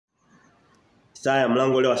Isaya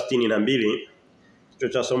mlango ule wa 62 kichwa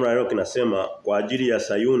cha somo la leo kinasema kwa ajili ya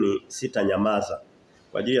Sayuni sitanyamaza.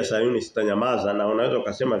 Kwa ajili ya Sayuni sitanyamaza, na unaweza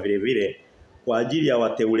ukasema vile vile kwa ajili ya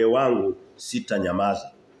wateule wangu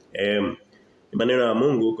sitanyamaza. Maneno ya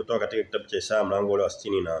Mungu kutoka katika kitabu cha Isaya mlango ule wa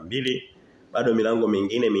 62. Bado milango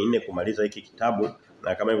mingine minne kumaliza hiki kitabu,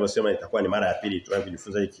 na kama nilivyosema itakuwa ni mara ya pili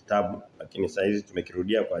tunapojifunza hiki kitabu, lakini saa hizi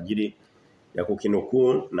tumekirudia kwa ajili ya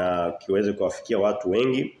kukinukuu na kiweze kuwafikia watu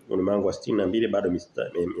wengi. Ni mlango wa 62, bado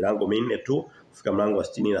milango minne tu kufika mlango wa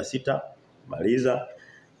 66 maliza.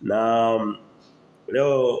 Na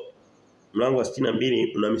leo mlango wa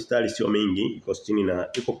 62 una mistari sio mingi, iko 12,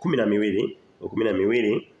 iko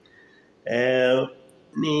 12.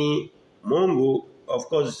 Ni Mungu of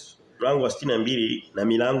course mlango wa 62 na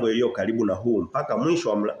milango iliyo karibu na huu mpaka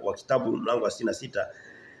mwisho wa kitabu mlango wa 66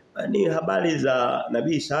 ni habari za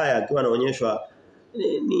nabii Isaya akiwa anaonyeshwa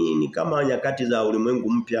ni kama nyakati za ulimwengu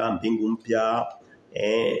mpya, mbingu mpya,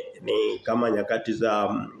 ni kama nyakati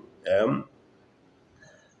za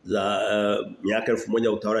miaka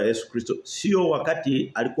 1000 utawala wa Yesu Kristo. Sio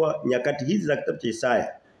wakati alikuwa nyakati hizi za kitabu cha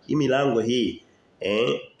Isaya. Hii milango hii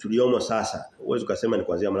tuliomo sasa. Uwezo kusema ni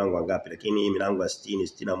kuanzia mlango wa ngapi, lakini hii milango ya 60,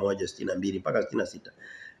 61, 62 mpaka 66.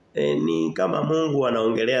 Ni kama Mungu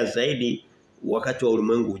anaongelea zaidi wakati wa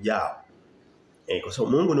ulimwengu ujao. Kwa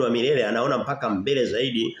sababu Mungu ni wa milele, anaona mpaka mbele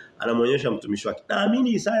zaidi, anamuonyesha mtumishi wake.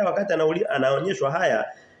 Naamini Isaya wakati anaonyeshwa haya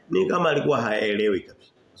ni kama alikuwa haelewi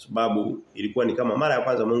kabisa. Kwa sababu ilikuwa ni kama mara ya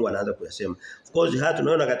kwanza Mungu anaanza kuyasema. Of course haya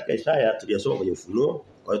tunaona katika Isaya, tuliyasoma kwenye Ufunuo.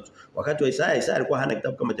 Kwa wakati wa Isaya alikuwa hana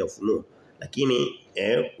kitabu kama cha Ufunuo. Lakini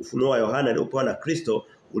Ufunuo wa Yohana aliopewa na Kristo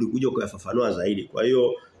ulikuja kuyafafanua zaidi. Kwa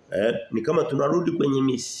hiyo ni kama tunarudi kwenye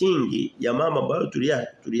misingi ya mambo ambayo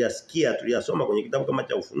tuliyasikia, tuliyasoma kwenye kitabu kama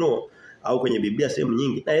cha Ufunuo au kwenye Biblia sehemu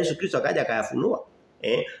nyingi. Na Yesu Kristo akaja akayafunua.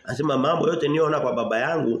 Anasema mambo yote niliyoona kwa Baba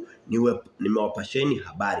yangu nimewapasheni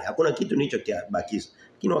habari. Hakuna kitu nilichokibakiza.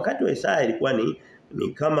 Lakini wakati wa Isaya ilikuwa ni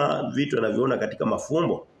kama vitu anavyoona katika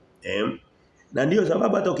mafumbo. Na ndio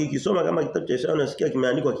sababu hata ukikisoma kama kitabu cha Isaya unasikia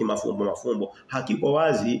kimeandikwa mafumbo. Hakiko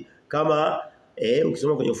wazi kama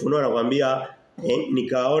ukisoma kwenye Ufunuo anakuambia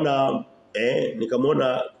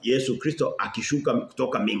nikamwona Yesu Kristo akishuka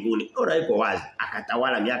kutoka mbinguni. Ona iko wazi,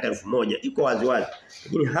 akatawala miaka 1000. Iko wazi wazi.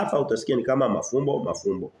 Lakini hapa utasikia ni kama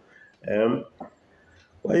mafumbo.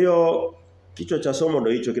 Kwa hiyo kichwa cha somo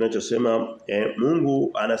ndio hicho kinachosema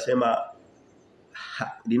Mungu anasema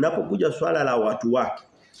linapokuja swala la watu wake.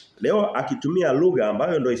 Leo akitumia lugha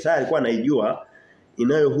ambayo ndio Isaya alikuwa anaijua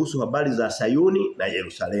inayohusu habari za Sayuni na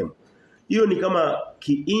Yerusalemu. Hiyo ni kama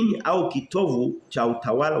kiini au kitovu cha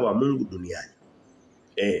utawala wa Mungu duniani.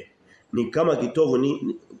 Ni kama kitovu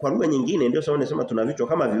kwa lugha nyingine ndio sababu nasema tuna vichwa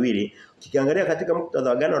kama viwili. Tukiangalia katika muktadha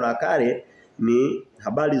wa Agano la Kale ni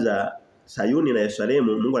habari za Sayuni na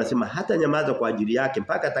Yerusalemu. Mungu anasema hata nyamaza kwa ajili yake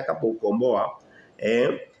mpaka atakapoukomboa.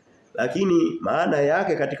 Lakini maana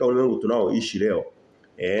yake katika ulimwengu tunaoishi leo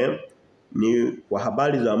ni kwa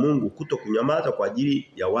habari za Mungu kutokunyamaza kwa ajili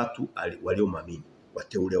ya watu waliomwamini,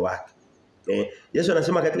 wateule wake. Yesu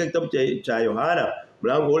anasema katika kitabu cha Yohana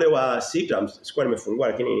mlango ule wa 6, sikuwa nimefungua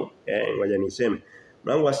lakini ngoja niseme.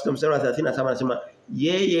 Mlango wa 6 mstari wa 37 anasema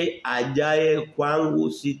yeye ajaye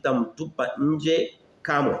kwangu sitamtupa nje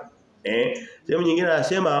kamwe. Sehemu nyingine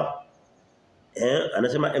anasema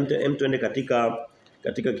twende katika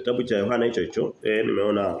kitabu cha Yohana hicho.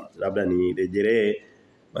 Nimeona labda nirejelee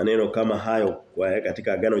maneno kama hayo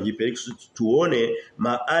katika Agano Jipya tuone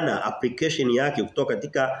maana application yake kutoka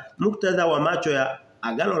katika muktadha wa macho ya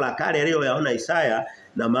Agano la Kale aliyoyaona Isaya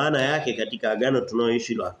na maana yake katika agano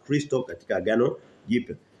tunaoishi la Kristo katika Agano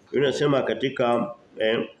Jipya. Inasema katika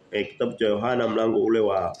kitabu cha Yohana mlango ule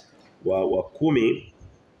wa 10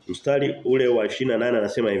 mstari ule wa 28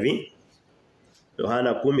 anasema hivi.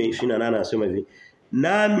 Yohana 10:28 anasema hivi.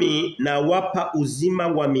 Nami nawapa uzima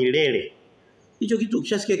wa milele. Hicho kitu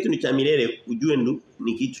ukishasikia kitu ni cha milele ujue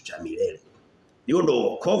ni kitu cha milele. Hiyo ndio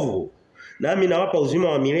wokovu. Nami nawapa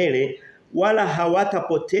uzima wa milele wala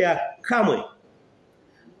hawatapotea kamwe.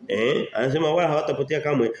 Anasema wala hawatapotea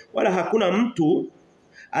kamwe, wala hakuna mtu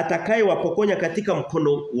atakayewapokonya katika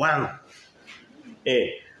mkono wangu.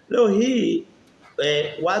 Leo hii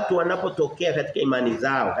watu wanapotokea katika imani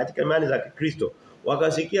zao, katika imani za Kristo,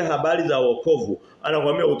 wakasikia habari za wokovu,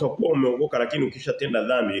 anakuambia utakuwa umeokoka lakini ukishatenda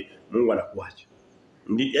dhambi Mungu anakuacha.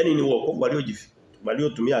 Yaani ni wokovu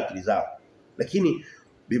waliotumia akili zao. Lakini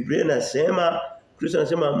Biblia inasema, Kristo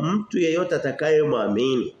anasema mtu yeyote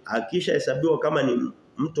atakayemwamini akishahesabiwa kama ni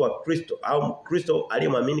mtu wa Kristo au Kristo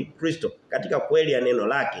aliyemwamini Kristo katika kweli ya neno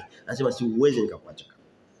lake, anasema siwezi nikakuacha.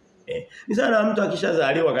 Ni sana mtu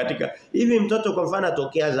akishazaliwa katika hivi mtoto kwa mfano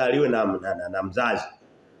atokea zaliwe na mzazi.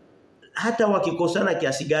 hata wakikosana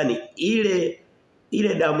kiasi gani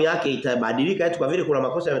ile damu yake itabadilika eti kwa vile kuna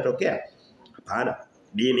makosa yametokea? Hapana.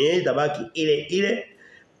 DNA itabaki ile.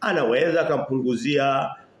 Anaweza kumpunguzia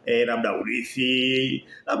labda urithi,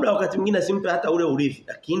 labda wakati mwingine asimpe hata ule urithi,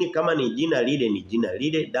 lakini kama ni jina lile ni jina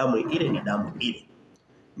lile, damu ile ni damu ile.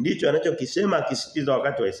 Ndicho anachokisema akisitiza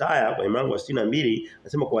wakati wa Isaya kwa mlango wa 62,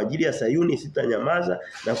 anasema kwa ajili ya Sayuni sitanyamaza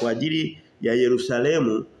na kwa ajili ya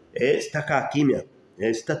Yerusalemu sitakaa kimya,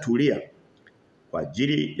 sitatulia. Kwa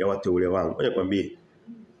ajili ya wateule wangu. Ngoja nikwambie,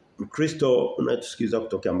 Mkristo unatusikiliza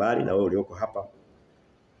kutoka mbali na wewe ulioko hapa,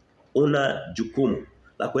 una jukumu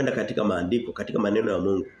la kwenda katika maandiko, katika maneno ya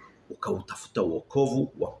Mungu, ukautafuta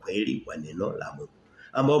wokovu wa kweli wa neno la Mungu.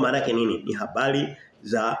 Ambao maana yake nini? Ni habari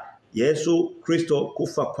za Yesu Kristo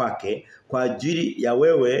kufa kwake kwa ajili ya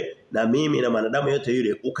wewe na mimi na wanadamu yote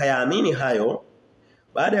yule. Ukayaamini hayo,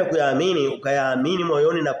 baada ya kuyaamini, ukayaamini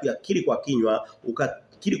moyoni na kuyakiri kwa kinywa,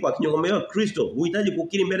 ukakiri kwa kinywa kwamba wewe Kristo, huhitaji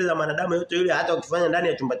kukiri mbele za wanadamu yote yule hata ukifanya ndani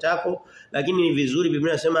ya chumba chako, lakini ni vizuri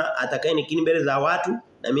Biblia inasema atakayenikiri mbele za watu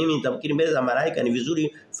na mimi nitamkiri mbele za malaika. Ni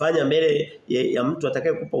vizuri fanya mbele ya mtu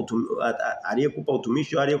atakayekupa aliyekupa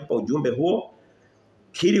utumishi, aliyekupa ujumbe huo.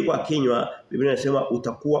 Kiri kwa kinywa, Biblia inasema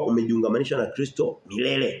utakuwa umejiungamanisha na Kristo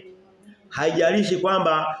milele. Haijalishi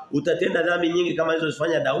kwamba utatenda dhambi nyingi kama hizo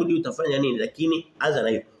zifanya Daudi, utafanya nini, lakini anza na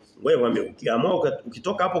hiyo. Wewe ukiamua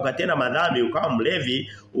ukitoka hapo ukatenda madhambi, ukawa mlevi,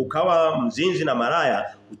 ukawa mzinzi na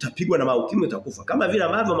malaya, utapigwa na mahukumu, utakufa. Kama vile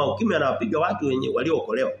ambavyo mahukumu yanawapiga watu wenye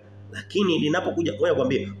waliookolewa. Lakini linapokuja wewe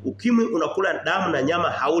kwambie, ukimwi unakula damu na nyama,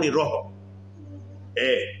 hauli roho.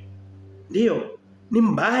 Ndio. Ni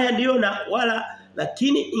mbaya ndio, na wala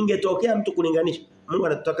lakini ingetokea mtu kulinganisha. Mungu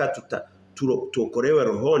anataka tuokolewe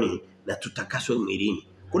rohoni na tutakaswe mwilini.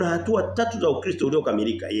 Kuna hatua 3 za Ukristo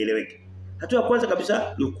uliokamilika, ieleweke. Hatua ya kwanza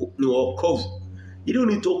kabisa ni wokovu. Ili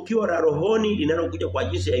unitokiwa la rohoni linalokuja kwa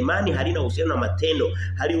jinsi ya imani, halina uhusiano na matendo,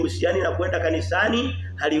 halihusiani na kwenda kanisani,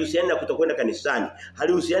 halihusiani na kutokwenda kanisani,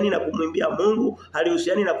 halihusiani na kumwimbia Mungu,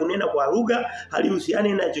 halihusiani na kunena kwa lugha,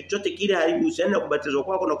 halihusiani na chochote kile, halihusiani na kubatizwa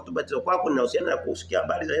kwako na kutubatizwa kwako, linahusiana na kusikia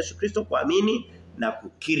habari za Yesu Kristo, kuamini na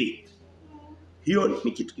kukiri. Hiyo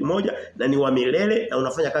ni kitu kimoja na ni wa milele na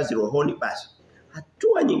unafanya kazi rohoni basi.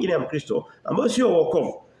 Hatua nyingine ya Mkristo ambayo sio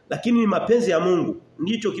wokovu, lakini ni mapenzi ya Mungu,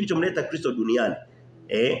 ndicho kilichomleta Kristo duniani.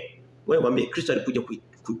 Wewe mwambie Kristo alikuja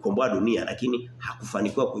kuikomboa dunia, lakini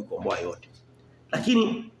hakufanikiwa kuikomboa yote.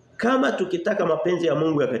 Lakini kama tukitaka mapenzi ya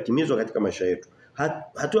Mungu yakatimizwa katika maisha yetu,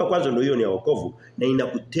 hatua ya kwanza ndio hiyo, ni ya wokovu, na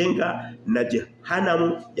inakutenga na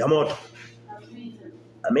jehanamu ya moto.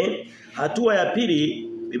 Amen. Hatua ya pili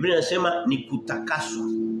Biblia inasema ni kutakaswa.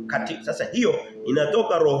 Sasa hiyo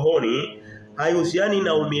inatoka rohoni, haihusiani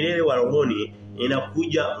na umilele wa rohoni,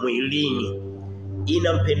 inakuja mwilini.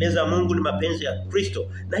 Inampendeza Mungu, ni mapenzi ya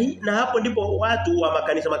Kristo. Na hapo ndipo watu wa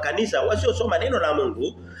makanisa wasiosoma neno la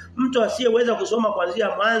Mungu, mtu asiyeweza kusoma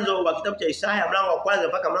kuanzia mwanzo wa kitabu cha Isaya mlango wa kwanza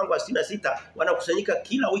mpaka mlango wa 66, wanakusanyika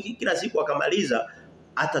kila wiki, kila siku, wakamaliza,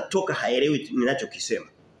 atatoka haelewi ninachokisema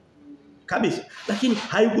kabisa. Lakini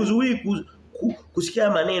haikuzuii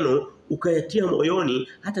kusikia maneno ukayatia moyoni,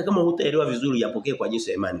 hata kama hutaelewa vizuri, yapokee kwa jinsi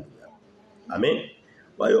ya imani. Amen.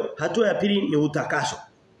 Kwa hiyo hatua ya pili ni utakaso.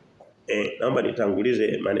 Naomba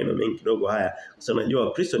nitangulize maneno mengi kidogo haya, kwa sababu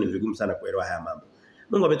najua Kristo ni vigumu sana kuelewa haya mambo.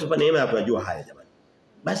 Mungu ametupa neema ya kujua haya jamani.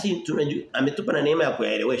 Basi tunajua ametupa na neema ya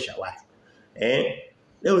kuyaelewesha watu.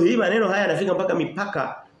 Leo hii maneno haya yanafika mpaka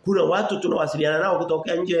mipaka. Kuna watu tunawasiliana nao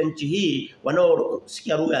kutoka nje ya nchi hii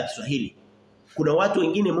wanaosikia lugha ya Kiswahili. Kuna watu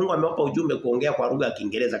wengine Mungu amewapa ujumbe kuongea kwa lugha ya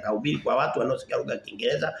Kiingereza, kahubiri kwa watu wanaosikia lugha ya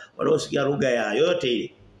Kiingereza, wanaosikia lugha ya yote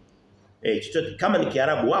ile. Chochote kama ni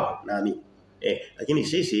Kiarabu wapo naamini. Lakini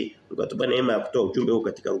sisi tukatupa neema ya kutoa ujumbe huu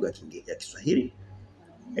katika lugha ya Kiswahili.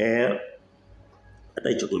 Hata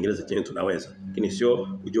hicho Kiingereza chenye tunaweza, lakini sio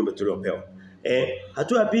ujumbe tuliopewa.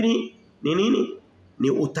 Hatua ya pili ni nini? Ni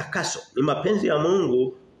utakaso. Ni mapenzi ya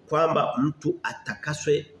Mungu kwamba mtu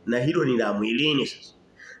atakaswe, na hilo ni la mwilini sasa.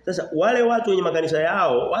 Sasa wale watu wenye makanisa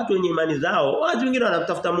yao, watu wenye imani zao, watu wengine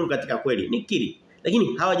wanatafuta Mungu katika kweli, nikiri,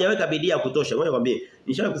 lakini hawajaweka bidii ya kutosha. Ngoja nikwambie,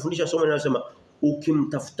 nishawahi kufundisha somo linalosema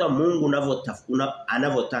ukimtafuta Mungu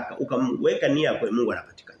anavyotaka, ukamweka nia kwa Mungu,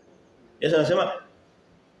 anapatikana. Yesu anasema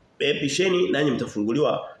bisheni nanyi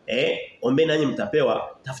mtafunguliwa, ombeni nanyi mtapewa,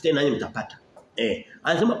 tafuteni nanyi mtapata.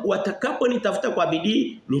 Anasema watakaponitafuta kwa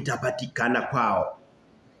bidii nitapatikana kwao.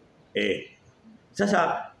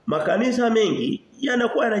 Sasa makanisa mengi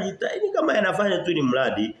yanakuwa yanajitahidi kama yanafanya tu ni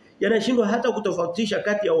mradi, yanashindwa hata kutofautisha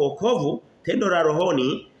kati ya wokovu, tendo la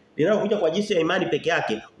rohoni linalokuja kwa jinsi ya imani peke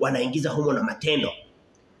yake, wanaingiza humo na matendo.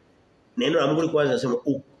 Neno la Mungu kwanza nasema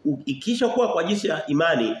ikisha kuwa kwa jinsi ya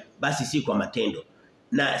imani, basi si kwa matendo.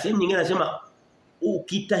 Na sehemu nyingine nasema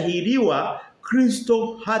ukitahiriwa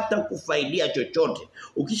Kristo hata kufaidia chochote.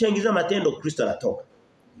 Ukishaingiza matendo Kristo anatoka.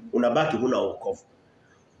 Unabaki huna wokovu.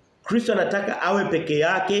 Kristo anataka awe peke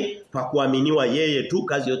yake kwa kuaminiwa yeye tu,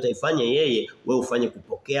 kazi yote ifanye yeye, wewe ufanye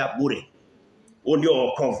kupokea bure. Huo ndio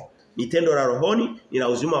wokovu. Ni tendo la rohoni, ni la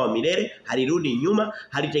uzima wa milele, halirudi nyuma,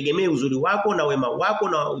 halitegemei uzuri wako na wema wako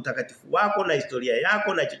na utakatifu wako na historia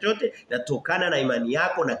yako na chochote, natokana na imani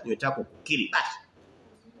yako na kinywa chako kukiri. Basi.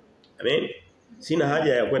 Amen. Sina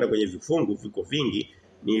haja ya kwenda kwenye vifungu viko vingi,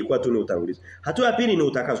 nilikuwa tu ni utangulizi. Hatua ya pili ni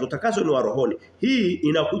utakaso. Utakaso ni wa rohoni. Hii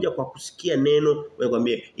inakuja kwa kusikia neno, wewe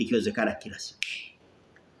kwambie ikiwezekana kila siku.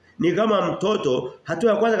 Ni kama mtoto,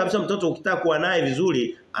 hatua ya kwanza kabisa mtoto ukitaka kuwa naye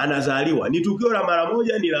vizuri anazaliwa. Ni tukio la mara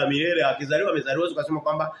moja, ni la milele. Akizaliwa amezaliwa ukasema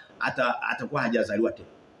kwamba atakuwa hajazaliwa tena.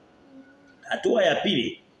 Hatua ya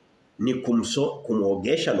pili ni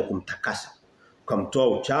kumuogesha na kumtakasa.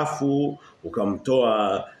 Ukamtoa uchafu,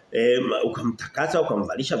 ukamtakasa,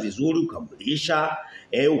 ukamvalisha vizuri, ukamlisha,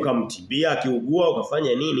 ukamtibia akiugua,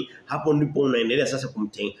 ukafanya nini? Hapo ndipo unaendelea sasa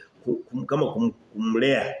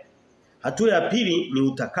kumlea. Hatua ya pili ni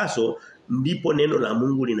utakaso, ndipo neno la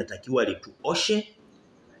Mungu linatakiwa lituoshe,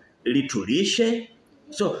 litulishe.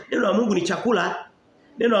 So neno la Mungu ni chakula.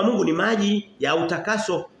 Neno la Mungu ni maji ya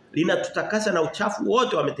utakaso, linatutakasa na uchafu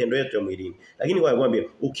wote wa matendo yetu ya mwilini. Lakini kwa kwambia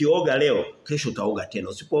ukioga leo, kesho utaoga tena.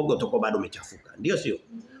 Usipooga utakuwa bado umechafuka. Ndio sio?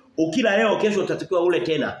 Ukila leo kesho utatakiwa ule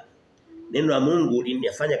tena. Neno la Mungu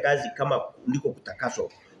linafanya kazi kama ndiko kutakaswa.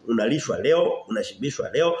 Unalishwa leo, unashibishwa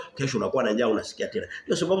leo, kesho unakuwa na njaa unasikia tena.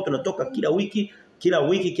 Ndio sababu tunatoka kila wiki,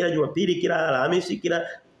 kila Jumapili, kila Alhamisi,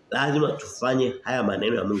 lazima tufanye haya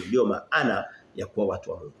maneno ya Mungu. Ndio maana ya kuwa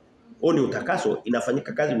watu wa Mungu. Huo ni utakaso,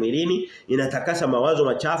 inafanyika kazi mwilini, inatakasa mawazo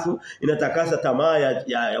machafu, inatakasa tamaa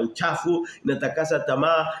ya uchafu, inatakasa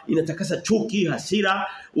tamaa, inatakasa chuki, hasira,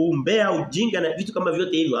 umbea, ujinga na vitu kama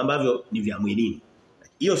vyote hivyo ambavyo ni vya mwilini.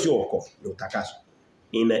 Hiyo sio wokovu, ni utakaso.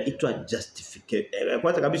 Inaitwa justification.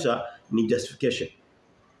 Kwanza kabisa ni justification.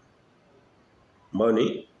 Ambayo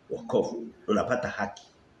ni wokovu, unapata haki.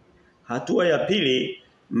 Hatua ya pili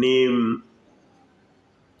ni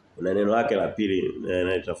una neno lake la pili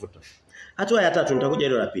nitafuta. Hatua ya tatu nitakuja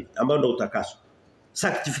hilo la pili ambayo ndio utakaso.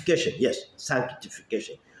 Sanctification. Yes,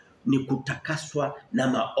 sanctification. Ni kutakaswa na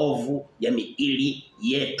maovu ya miili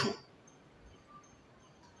yetu.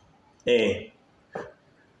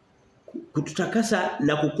 Kututakasa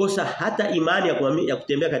na kukosa hata imani ya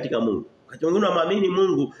kutembea katika Mungu. Wakati mwingine unaamini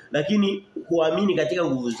Mungu lakini huamini katika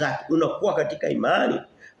nguvu zake. Unakuwa katika imani.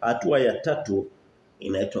 Hatua ya tatu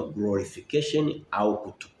inaitwa glorification au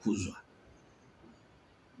kutukuzwa.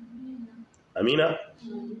 Amina.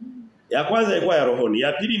 Ya kwanza ilikuwa ya rohoni,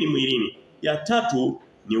 ya pili ni mwilini, ya tatu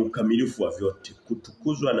ni ukamilifu wa vyote,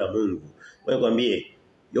 kutukuzwa na Mungu. Wewe kwambie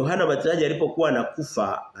Yohana Mbatizaji alipokuwa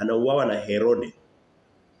anakufa, anauawa na Herode.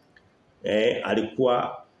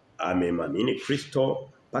 Alikuwa amemwamini Kristo,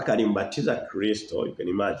 mpaka alimbatiza Kristo, you can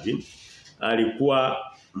imagine. Alikuwa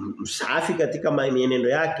msafi katika mienendo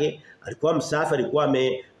yake, alikuwa msafi, alikuwa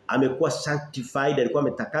amekuwa sanctified, alikuwa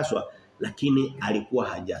ametakaswa, lakini alikuwa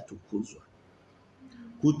hajatukuzwa.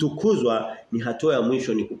 Kutukuzwa ni hatua ya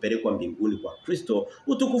mwisho, ni kupelekwa mbinguni kwa Kristo.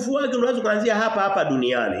 Utukufu wake unaweza kuanzia hapa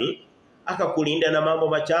duniani, akakulinda na mambo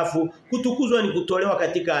machafu. Kutukuzwa ni kutolewa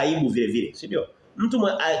katika aibu vile vile, si ndio? Mtu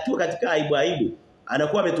akiwa katika aibu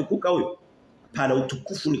anakuwa ametukuka huyo? Hapana,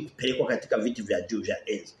 utukufu ni kupelekwa katika viti vya juu vya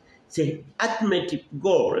enzi. Say ultimate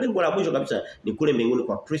goal, lengo la mwisho kabisa ni kule mbinguni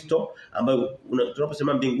kwa Kristo, ambayo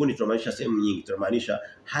tunaposema mbinguni tunamaanisha sehemu nyingi. Tunamaanisha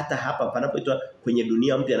hata hapa panapoitwa kwenye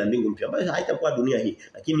dunia mpya na mbingu mpya, ambayo haitakuwa dunia hii,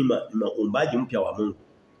 lakini maumbaji mpya wa Mungu.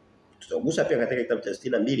 Tutagusa pia katika kitabu cha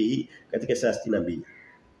 62 hii, katika saa 62.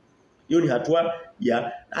 Hiyo ni hatua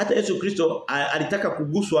ya hata Yesu Kristo alitaka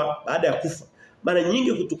kuguswa baada ya kufa. Mara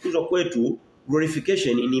nyingi kutukuzwa kwetu,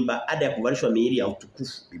 glorification, ni baada ya kuvalishwa miili ya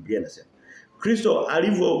utukufu. Biblia inasema Kristo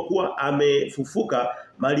alivyokuwa amefufuka,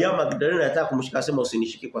 Maria Magdalena alitaka kumshika, akasema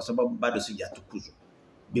usinishike kwa sababu bado sijatukuzwa.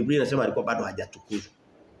 Biblia inasema alikuwa bado hajatukuzwa.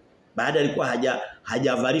 Baada alikuwa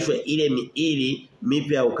hajavalishwa ile miili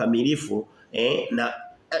mipya ya ukamilifu, na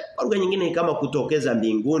kwa lugha nyingine ni kama kutokeza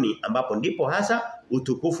mbinguni, ambapo ndipo hasa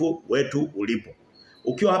utukufu wetu ulipo.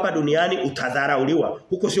 Ukiwa hapa duniani utadharauliwa,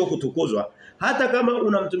 huko sio kutukuzwa. Hata kama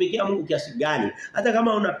unamtumikia Mungu kiasi gani, hata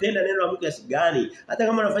kama unapenda neno la Mungu kiasi gani, hata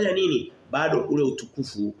kama unafanya nini, bado ule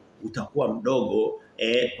utukufu utakuwa mdogo,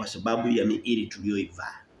 kwa sababu ya miili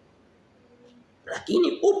tuliyoivaa.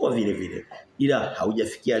 Lakini upo vile vile, ila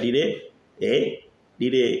haujafikia lile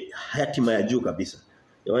hatima ya juu kabisa.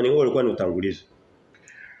 Yaani huo ulikuwa ni utangulizi.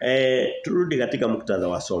 Turudi katika muktadha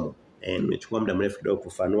wa somo. Nimechukua muda mrefu kidogo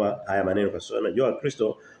kufanua haya maneno kwa sababu najua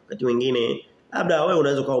Kristo wakati mwingine labda wewe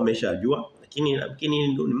unaweza kuwa umeshajua, Lakini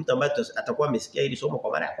ni mtu ambaye atakuwa amesikia hili somo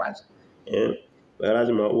kwa mara ya kwanza.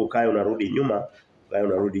 Lazima ukae unarudi nyuma,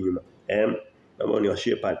 Naomba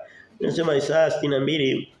niwashie pale. Ninasema Isaya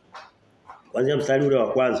 62 kuanzia mstari ule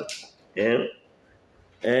wa kwanza.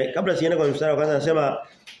 Kabla siende kwa mstari wa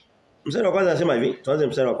kwanza anasema hivi, tuanze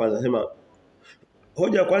mstari wa kwanza anasema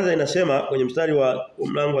hoja ya kwanza inasema kwenye mstari wa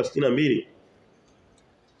mlango wa 62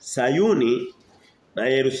 Sayuni na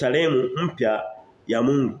Yerusalemu mpya ya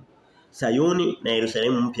Mungu. Sayuni na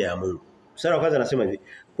Yerusalemu mpya ya Mungu. Mstari wa kwanza anasema hivi,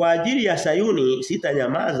 kwa ajili ya Sayuni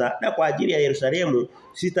sitanyamaza na kwa ajili ya Yerusalemu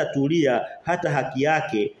sitatulia hata haki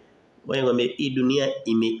yake. Wewe hii dunia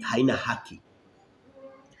haina haki.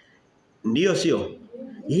 Ndiyo sio?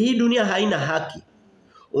 Hii dunia haina haki.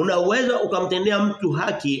 Unaweza ukamtendea mtu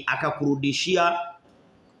haki akakurudishia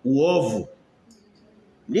uovu.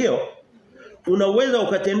 Ndiyo. Unaweza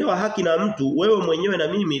ukatendewa haki na mtu wewe mwenyewe na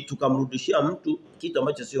mimi tukamrudishia mtu kitu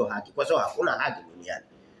ambacho sio haki. Kwa sababu hakuna haki duniani.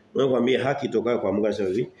 Wewe kwambie haki itokayo kwa Mungu anasema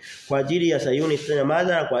hivi. Kwa ajili ya Sayuni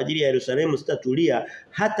sitanyamaza na kwa ajili ya Yerusalemu sitatulia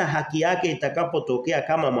hata haki yake itakapotokea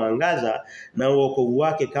kama mwangaza na wokovu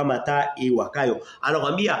wake kama taa iwakayo.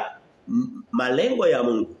 Anakuambia malengo ya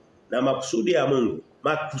Mungu na makusudi ya Mungu,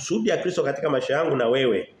 makusudi ya Kristo katika maisha yangu na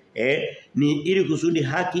wewe, ni ili kusudi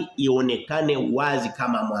haki ionekane wazi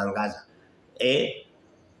kama mwangaza.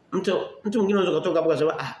 Mtu mwingine anaweza kutoka hapo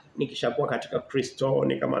akasema nikishakuwa katika Kristo,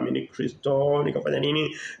 nikamwamini Kristo, nikafanya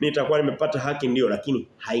nini, nitakuwa nimepata haki ndio, lakini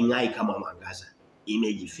haing'ai kama mwangaza.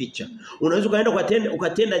 Imejificha. Unaweza kaenda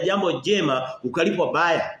ukatenda jambo jema ukalipwa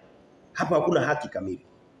baya. Hapa hakuna haki kamili.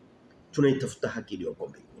 Tunaitafuta haki iliyopo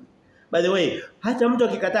mbinguni. By the way, hata mtu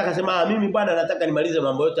akikataa akasema mimi bwana nataka nimalize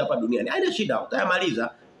mambo yote hapa duniani. Haina shida,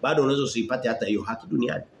 utayamaliza, bado unaweza usipate hata hiyo haki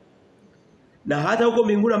duniani. Na hata huko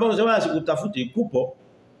mbinguni ambao unasema sikutafuti kupo,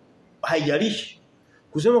 haijalishi.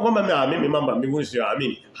 Kusema kwamba mimi mambo ya mbinguni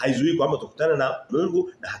siyaamini, haizuii kwamba tukutana na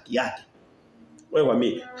Mungu na haki yake. Wewe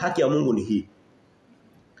kwambie, haki ya Mungu ni hii.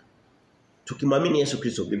 Tukimwamini Yesu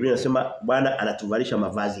Kristo, Biblia inasema Bwana anatuvalisha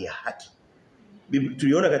mavazi ya haki.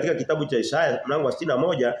 Tuliona katika kitabu cha Isaya mlango wa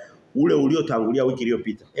 61 ule uliotangulia wiki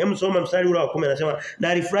iliyopita. Hem, soma mstari ule wa 10 anasema na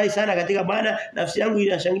alifurahi sana katika Bwana, nafsi yangu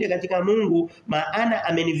inashangilia katika Mungu, maana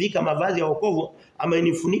amenivika mavazi ya wokovu,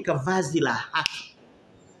 amenifunika vazi la haki.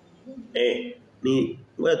 Ni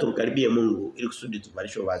wewe tumkaribie Mungu ili kusudi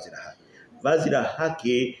tuvalishwe vazi la haki. Vazi la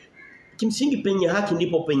haki, kimsingi penye haki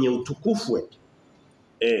ndipo penye utukufu wetu.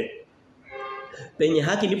 Penye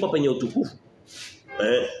haki ndipo penye utukufu.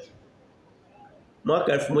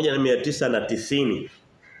 Mwaka 1990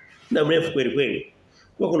 na mrefu kweli kweli.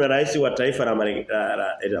 Kuna rais wa taifa la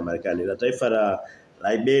Marekani, la taifa la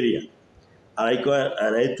Liberia.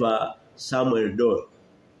 Anaitwa Samuel Doe.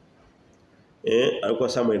 Alikuwa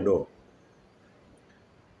Samuel Doe.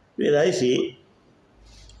 Yule rais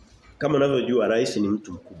kama unavyojua rais ni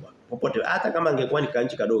mtu mkubwa. Popote hata kama angekuwa ni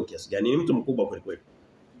kanchi kadogo kiasi gani ni mtu mkubwa kweli kweli.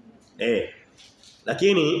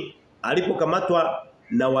 Lakini alipokamatwa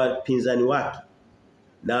na wapinzani wake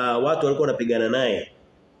na watu walikuwa wanapigana naye,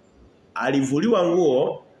 alivuliwa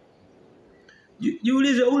nguo.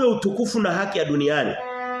 Jiulize ule utukufu na haki ya duniani.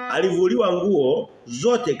 Alivuliwa nguo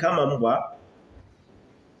zote kama mbwa,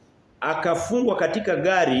 akafungwa katika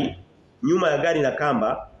gari, nyuma ya gari na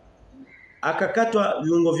kamba, akakatwa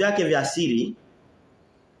viungo vyake vya asili,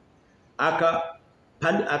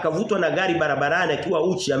 akavutwa na gari barabarani akiwa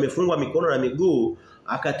uchi, amefungwa mikono na miguu,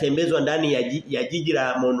 akatembezwa ndani ya jiji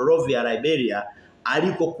la Monrovia, Liberia,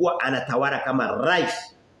 alikokuwa anatawala kama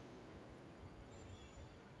rais.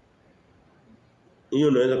 Hiyo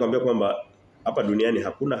unaweza kuambia kwamba hapa duniani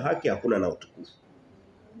hakuna haki, hakuna na utukufu.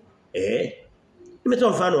 Nimetoa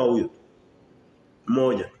mfano wa huyo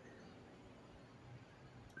mmoja.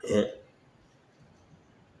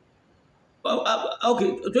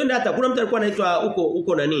 Okay, twende hata kuna mtu alikuwa anaitwa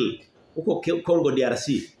huko nani? Huko Congo DRC.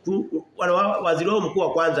 Waziri wao mkuu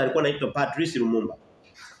wa kwanza alikuwa anaitwa Patrice Lumumba.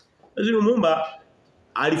 Waziri Lumumba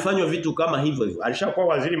alifanywa vitu kama hivyo. Alishakuwa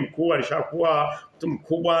waziri mkuu, alishakuwa mtu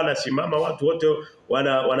mkubwa, anasimama watu wote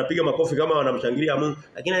wanapiga makofi kama wanamshangilia Mungu.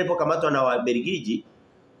 Lakini alipokamatwa na Wabelgiji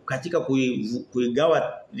katika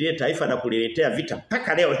kuigawa lile taifa na kuliletea vita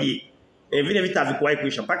mpaka leo hii. Vile vita havikuwahi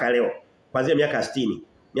kuisha mpaka leo. Kuanzia miaka 60.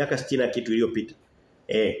 Miaka 60 na kitu iliyopita.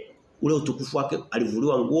 Ule utukufu wake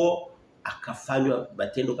alivuliwa nguo, akafanywa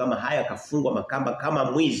matendo kama haya, akafungwa makamba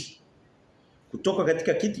kama mwizi. Kutoka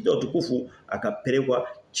katika kiti cha utukufu akapelekwa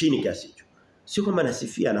chini kiasi hicho. Sio kama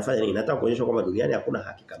nasifia anafanya nini, nataka kuonyesha kwamba duniani hakuna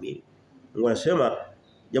haki kamili. Mungu anasema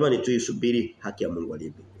jamani tuisubiri haki ya Mungu aliye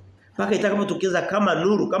mbinguni. Mpaka itakapotokeza kama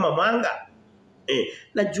nuru, kama mwanga.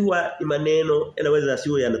 Najua ni maneno yanaweza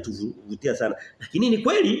siwe yanatuvutia sana, lakini ni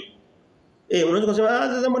kweli. Unaweza kusema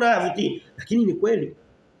sasa mbona havutii? Lakini ni kweli.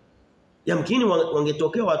 Yamkini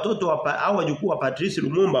wangetokea watoto au wajukuu wa Patrice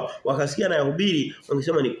Lumumba wakasikia na yahubiri,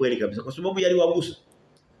 wangesema ni kweli kabisa kwa sababu yaliwagusa.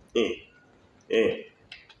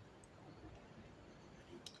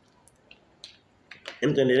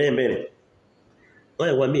 Tuendelee mbele.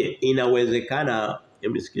 Wewe waambie inawezekana,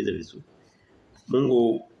 msikize vizuri.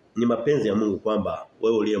 Mungu ni mapenzi ya Mungu kwamba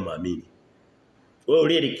wewe uliyemwamini, wewe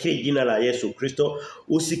uliyelikiri jina la Yesu Kristo,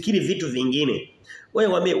 usikiri vitu vingine.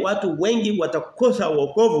 Wewe waambie watu wengi watakosa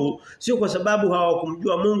wokovu sio kwa sababu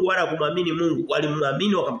hawakumjua Mungu wala kumwamini Mungu,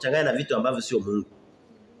 walimwamini wakamchanganya na vitu ambavyo sio Mungu.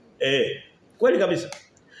 Kweli kabisa.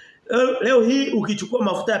 Leo hii ukichukua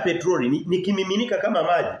mafuta ya petroli ni kimiminika kama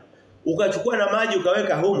maji. Ukachukua na maji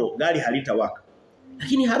ukaweka humo, gari halitawaka.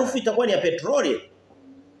 Lakini harufu itakuwa ni ya petroli.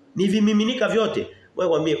 Ni vimiminika vyote.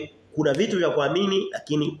 Wewe waambie kuna vitu vya kuamini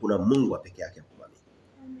lakini kuna Mungu pekee yake kuamini.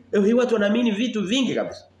 Leo hii watu wanaamini vitu vingi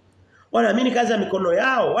kabisa. Wanaamini kazi ya mikono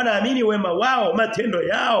yao, wanaamini wema wao, matendo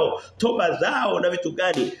yao, toba zao na vitu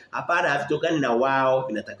gani. Hapana, havitokani na wao,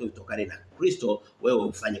 vinatakiwa vitokane na Kristo, wewe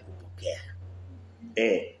ufanye kupokea.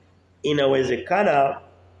 Inawezekana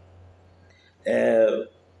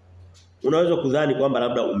unaweza kudhani kwamba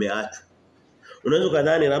labda umeachwa. Unaweza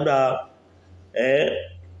kudhani labda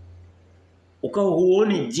ukao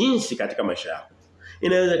huoni jinsi katika maisha yako.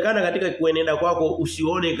 Inawezekana katika kuenenda kwako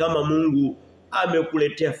usione kama Mungu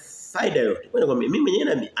amekuletea faida yote. Kwa mimi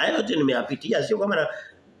mwenyewe haya yote nimeyapitia, sio kama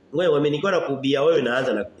wewe wamenikuwa na kuhubia wewe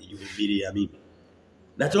naanza na kuhubiria mimi.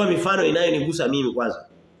 Natoa mifano inayonigusa mimi kwanza.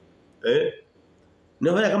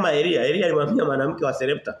 Nafanya kama Elia alimwambia mwanamke wa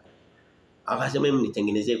Serepta. Akasema mimi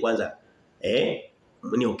nitengenezee kwanza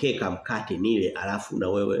niokee mkate nile alafu na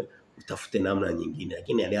wewe utafute namna nyingine.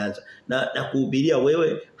 Lakini alianza na kuhubiria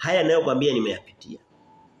wewe haya ninayokuambia nimeyapitia.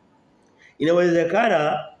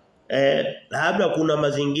 Inawezekana labda kuna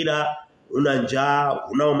mazingira una njaa,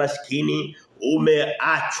 una umaskini,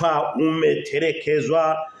 umeachwa,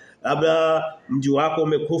 umetelekezwa, labda mji wako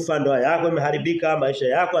umekufa, ndoa yako imeharibika, maisha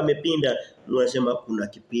yako yamepinda, unasema kuna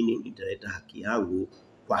kipindi nitaleta haki yangu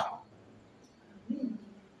kwako.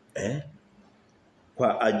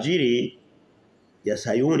 Kwa ajili ya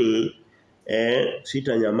Sayuni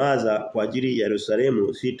sitanyamaza, kwa ajili ya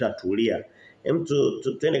Yerusalemu sitatulia.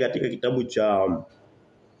 Twende katika kitabu cha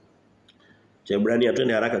Ebrania,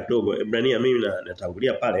 twende haraka kidogo. Ebrania mimi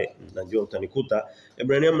natangulia pale, najua utanikuta.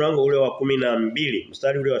 Ebrania mlango ule wa 12,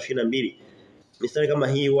 mstari ule wa 22. Mistari kama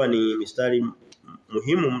hii huwa ni mistari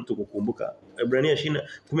muhimu mtu kukumbuka. Ebrania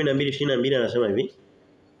 12:22 anasema hivi.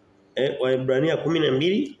 Ebrania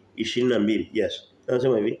 12:22. Yes.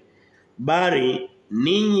 Anasema hivi. Bali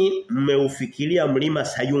ninyi mmeufikiria mlima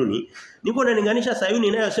Sayuni. Niko nalinganisha Sayuni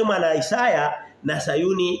inayosema na Isaya na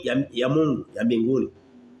Sayuni ya Mungu ya mbinguni.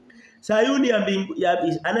 Sayuni ya mbingu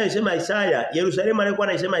anayosema Isaya, Yerusalemu anayokuwa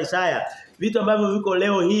anasema Isaya, vitu ambavyo viko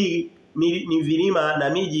leo hii ni vilima na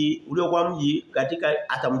miji uliokuwa mji katika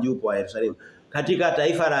hata mji upo wa Yerusalemu. Katika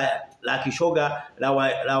taifa la kishoga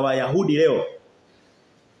la Wayahudi leo.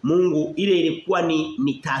 Mungu ile ilikuwa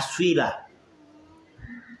ni taswira.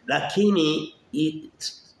 Lakini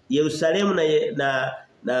Yerusalemu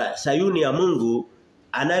na Sayuni ya Mungu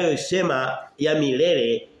anayosema ya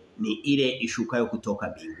milele ni ile ishukayo kutoka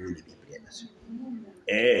mbinguni, Biblia inasema.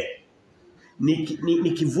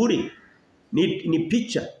 Ni kivuli, ni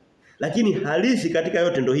picha, lakini halisi katika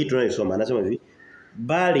yote ndio hii tunayosoma. Anasema hivi,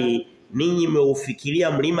 bali ninyi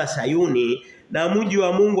mmeufikiria mlima Sayuni na mji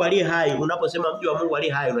wa Mungu aliye hai. Unaposema mji wa Mungu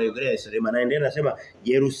aliye hai unaongelea Yerusalemu. Anaendelea anasema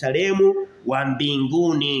Yerusalemu wa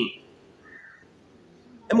mbinguni.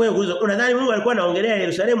 Unadhani Mungu alikuwa anaongelea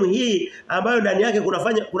Yerusalemu hii ambayo ndani yake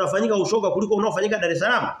kunafanyika ushoga kuliko unaofanyika Dar es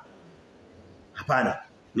Salaam? Hapana,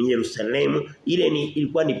 ni Yerusalemu.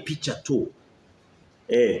 Ilikuwa ni picha tu.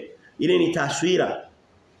 Ile ni taswira.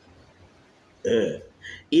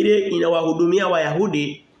 Ile inawahudumia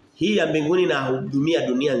Wayahudi, hii ya mbinguni inahudumia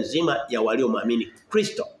dunia nzima ya waliomwamini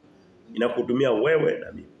Kristo. Inakuhudumia wewe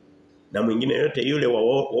na mimi na mwingine yote yule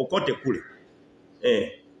wokote kule.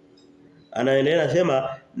 Anaendelea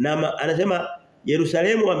anasema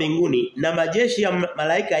Yerusalemu wa mbinguni na majeshi ya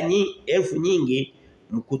malaika elfu nyingi,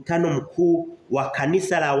 mkutano mkuu wa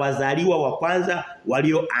kanisa la wazaliwa wa kwanza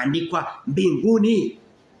walioandikwa mbinguni.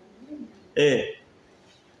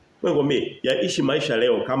 Wewe yaishi maisha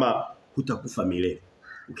leo kama hutakufa milele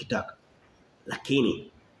ukitaka.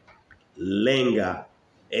 Lakini lenga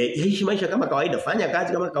ishi maisha kama kawaida, fanya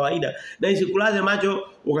kazi kama kawaida na isikulaze macho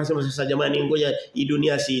ukasema sasa jamani ngoja hii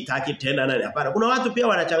dunia siitaki tena nani. Hapana, kuna watu pia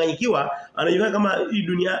wanachanganyikiwa, anajua kama hii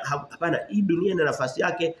dunia hapana, hii dunia ina nafasi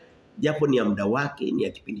yake japo ni ya muda wake, ni ya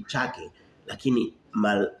kipindi chake, lakini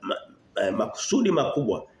makusudi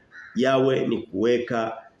makubwa yawe ni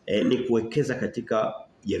ni kuwekeza katika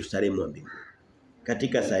Yerusalemu wa mbinguni.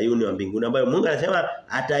 Katika Sayuni wa mbinguni ambayo Mungu anasema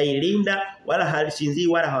atailinda wala hasinzii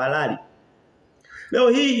wala halali. Leo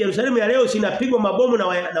hii Yerusalemu ya leo sinapigwa mabomu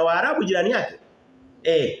na Waarabu jirani yake.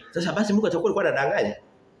 Sasa basi Mungu alikuwa anadanganya.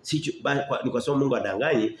 Ni kwa sababu Mungu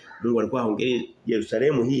adanganye, Mungu alikuwa haongei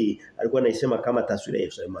Yerusalemu hii, alikuwa anaisema kama taswira ya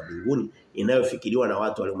Yerusalemu wa mbinguni inayofikiriwa na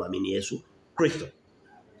watu waliomwamini Yesu Kristo.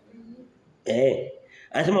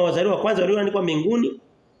 Anasema wazaliwa wa kwanza walioandikwa mbinguni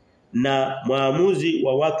na mwamuzi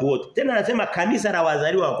wa watu wote. Tena anasema kanisa la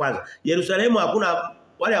wazaliwa wa kwanza. Yerusalemu hakuna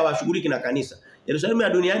wale hawashughuliki na kanisa. Yerusalemu ya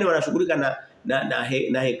duniani wanashughulika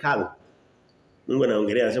na hekalu. Mungu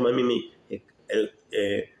anaongelea anasema mimi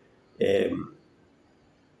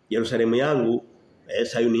Yerusalemu yangu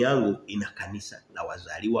Sayuni yangu ina kanisa la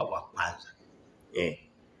wazaliwa wa kwanza.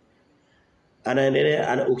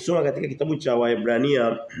 Anaendelea ukisoma katika kitabu cha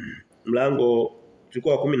Waebrania mlango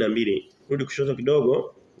tulikuwa 12 rudi kushoto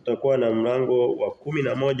kidogo utakuwa na mlango wa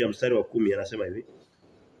 11 mstari wa 10 anasema hivi.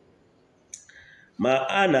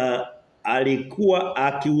 Maana alikuwa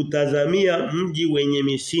akiutazamia mji wenye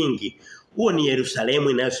misingi. Huo ni Yerusalemu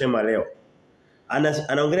inayosema leo.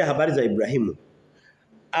 Anaongelea habari za Ibrahimu.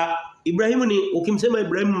 Ibrahimu ni ukimsema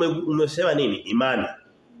Ibrahimu umesema nini? Imani.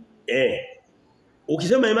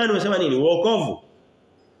 Ukisema imani umesema nini? Wokovu.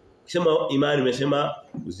 Ukisema imani umesema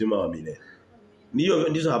uzima wa milele.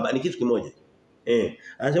 Ndizo habari ni kitu kimoja.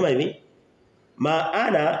 Anasema hivi.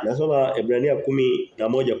 Maana nasoma Ibrania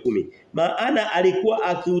 11:10. Maana alikuwa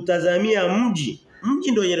akiutazamia mji.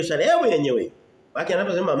 Mji ndio Yerusalemu yenyewe. Waki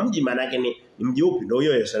anaposema mji maana yake ni mji upi? Ndio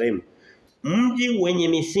hiyo Yerusalemu. Mji wenye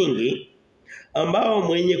misingi ambao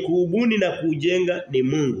mwenye kuubuni na kujenga ni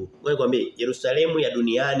Mungu. Wewe kwambie Yerusalemu ya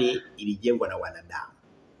duniani ilijengwa na wanadamu.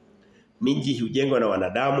 Miji hujengwa na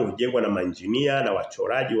wanadamu, hujengwa na mainjinia na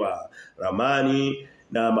wachoraji wa ramani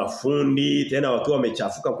na mafundi tena wakiwa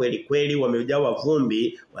wamechafuka kweli kweli wamejawa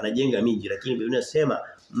vumbi wanajenga miji lakini Biblia inasema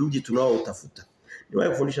mji tunaoutafuta. Niwahi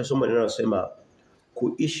kufundisha somo linalosema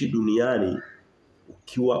kuishi duniani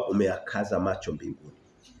ukiwa umeakaza macho mbinguni.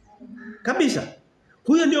 Kabisa.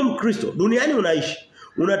 Huyo ndio Mkristo. Duniani unaishi.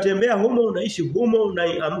 Unatembea humo, unaishi humo,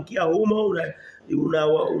 unaamkia humo,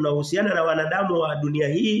 unahusiana na wanadamu wa dunia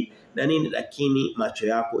hii na nini lakini macho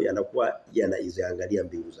yako yanakuwa yanaiziangalia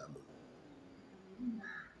mbingu za Mungu.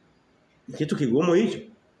 Kitu kigumu hicho.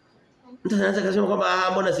 Mtu anaanza kusema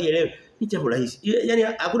kwamba mbona sielewi. Ni jambo rahisi. Yaani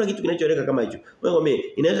hakuna kitu kinachoeleka kama hicho. Wewe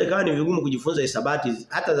inaweza ikawa ni vigumu kujifunza hisabati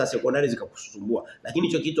hata za sekondari zikakusumbua, lakini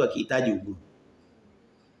hicho kitu hakihitaji ugumu.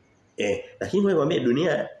 Lakini wewe mwambie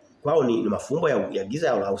dunia kwao ni mafumbo ya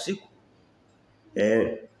giza la usiku.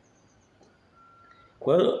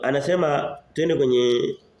 Kwa hiyo anasema twende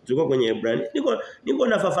kwenye Ibrania. Niko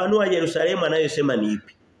nafafanua Yerusalemu anayosema ni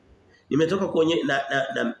ipi. Nimetoka kwenye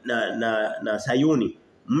na Sayuni,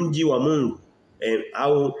 mji wa Mungu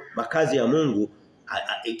au makazi ya Mungu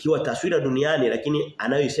ikiwa taswira duniani lakini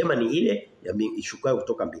anayosema ni ile ishukayo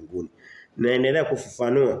kutoka mbinguni. Naendelea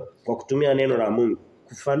kufafanua kwa kutumia neno la Mungu.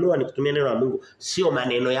 Kufanua ni kutumia neno la Mungu, sio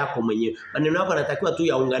maneno yako mwenyewe. Maneno yako yanatakiwa tu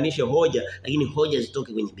yaunganishe hoja, lakini hoja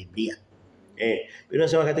zitoke kwenye Biblia. Biblia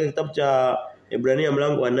inasema katika kitabu cha Ibrania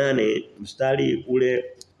mlango wa 8 mstari ule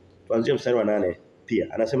tuanzie mstari wa 8 pia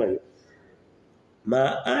anasema hivi.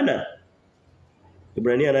 Maana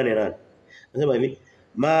Ibrania 8:8 anasema hivi,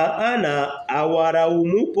 maana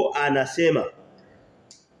awaraumupo anasema.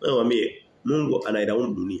 Wewe mwambie Mungu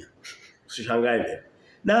anailaumu dunia. Usishangae.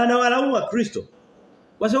 Na anawalaumu wa Kristo.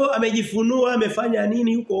 Kwa sababu amejifunua, amefanya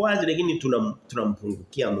nini yuko wazi lakini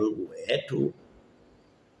tunampungukia Mungu wetu.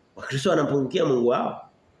 Wakristo wanampungukia Mungu wao.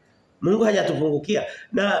 Mungu hajatupungukia.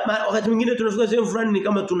 Na wakati mwingine tunafika sehemu fulani ni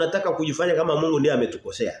kama tunataka kujifanya kama Mungu ndiye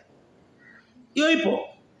ametukosea. Hiyo ipo.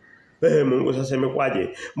 Mungu sasa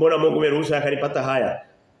imekwaje? Mbona Mungu ameruhusu akanipata haya?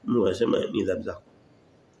 Mungu anasema ni dhambi zako.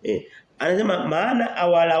 Anasema maana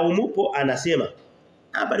awalaumupo anasema.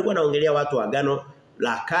 Hapa alikuwa anaongelea watu wa agano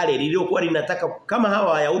la kale liliokuwa linataka kama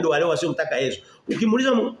hawa Wayahudi wale wasiomtaka Yesu.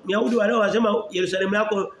 Ukimuuliza Myahudi wale wasema Yerusalemu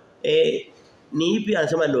yako ni ipi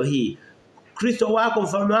anasema ndio hii. Kristo wako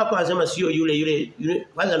mfalme wako anasema sio yule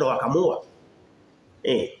kwanza ndo wakamua.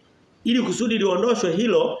 Ili kusudi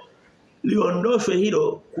liondoshwe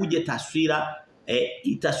hilo kuje taswira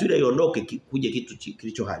taswira iondoke kuje kitu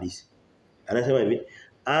kilicho halisi. Anasema hivi,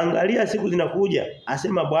 angalia siku zinakuja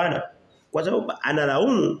asema Bwana kwa sababu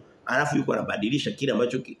analaumu alafu yuko anabadilisha kile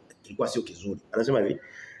ambacho kilikuwa sio kizuri. Anasema hivi,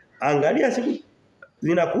 angalia siku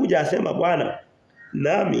zinakuja asema Bwana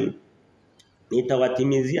nami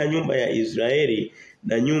nitawatimizia nyumba ya Israeli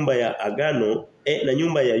na nyumba ya agano na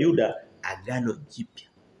nyumba ya Yuda agano jipya.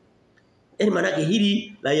 Yaani maana yake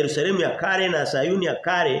hili la Yerusalemu ya kale na Sayuni ya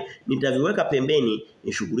kale nitaviweka pembeni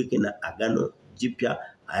nishughulike na agano jipya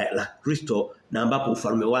la Kristo na ambapo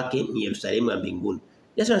ufalme wake ni Yerusalemu ya mbinguni.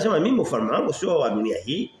 Yesu anasema mimi ufalme wangu sio wa dunia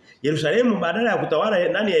hii. Yerusalemu badala ya kutawala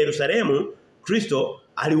ndani ya Yerusalemu, Kristo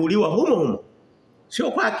aliuliwa humo.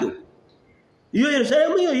 Sio kwake. Hiyo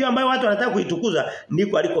Yerusalemu hiyo ambayo watu wanataka kuitukuza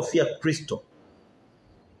ndiko alikofia Kristo.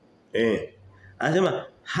 Anasema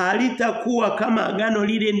halitakuwa kama agano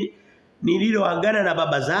lile nililoagana na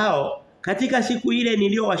baba zao katika siku ile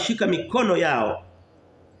niliyowashika mikono yao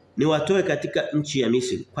niwatoe katika nchi ya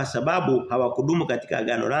Misri kwa sababu hawakudumu katika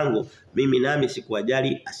agano langu mimi nami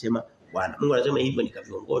sikuwajali asema Bwana. Mungu anasema hivyo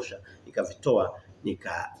nikaviongosha nikavitoa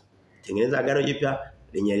nikatengeneza agano jipya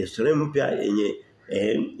lenye Yerusalemu mpya yenye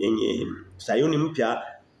Sayuni mpya.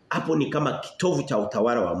 Hapo ni kama kitovu cha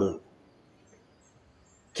utawala wa Mungu.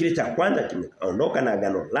 Kile cha kwanza kimeondoka na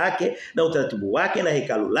agano lake na utaratibu wake na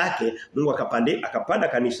hekalu lake. Mungu akapanda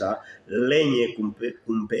kanisa lenye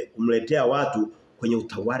kumletea watu kwenye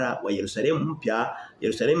utawala wa Yerusalemu mpya,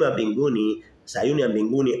 Yerusalemu ya mbinguni, Sayuni ya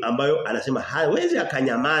mbinguni ambayo anasema hawezi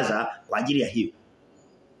akanyamaza kwa ajili ya hiyo.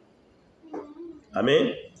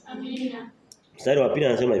 Amen. Amina. Mstari wa pili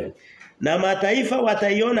anasema hivi. Na mataifa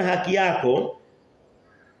wataiona haki yako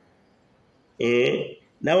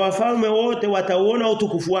na wafalme wote watauona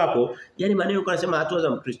utukufu wako. Yaani maneno yanasema hatua za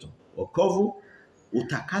Mkristo. Wokovu,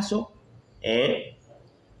 utakaso,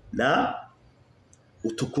 na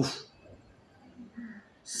utukufu.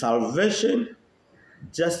 Salvation,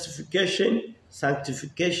 justification,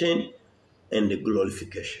 sanctification and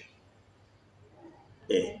glorification.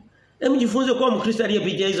 Hebu jifunze kuwa Mkristo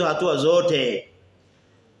aliyepitia hizo hatua zote.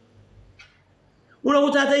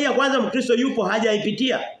 Unakuta hata ya kwanza Mkristo yupo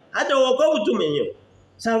hajaipitia. Hata wokovu tu mwenyewe.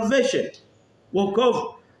 Salvation,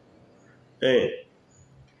 wokovu.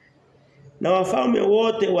 Na wafalme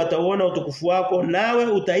wote wataona utukufu wako nawe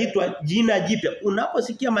utaitwa jina jipya.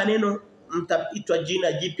 Unaposikia maneno mtaitwa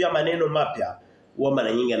jina jipya, maneno mapya, huwa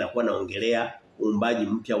mara nyingi anakuwa anaongelea uumbaji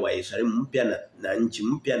mpya wa Yerusalemu mpya na nchi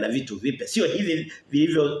mpya na vitu vipya. Sio hivi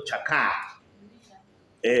vilivyochakaa.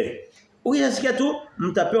 Ukisikia tu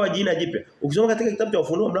mtapewa jina jipya. Ukisoma katika kitabu cha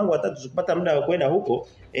Ufunuo mlango wa 3 usipata muda wa kwenda huko,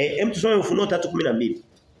 hem tusome Ufunuo 3:12.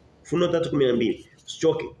 Ufunuo 3:12.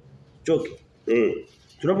 Usichoke.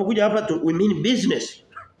 Tunapokuja hapa we mean business.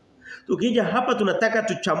 Tukija hapa tunataka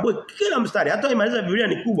tuchambue kila mstari. Hata imaliza Biblia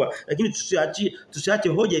ni kubwa lakini tusiache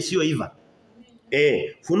hoja isiyoiva.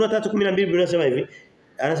 Ufunuo 3:12 Biblia inasema hivi.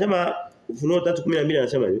 Anasema Ufunuo 3:12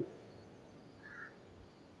 anasema hivi.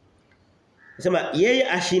 Anasema yeye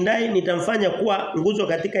ashindaye nitamfanya kuwa nguzo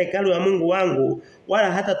katika hekalu ya Mungu wangu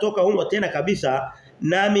wala hatatoka humo tena kabisa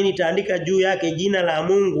nami nitaandika juu yake jina la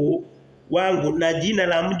Mungu wangu na jina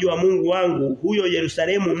la mji wa Mungu wangu huyo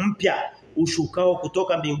Yerusalemu mpya ushukao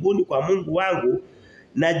kutoka mbinguni kwa Mungu wangu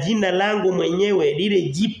na jina langu mwenyewe lile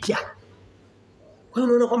jipya. Kwa hiyo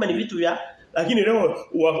unaona kwamba ni vitu vya lakini leo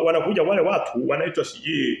wanakuja wale watu wanaitwa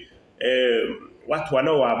watu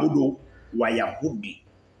wanaoabudu Wayahudi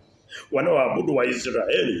wanaoabudu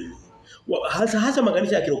Waisraeli hasa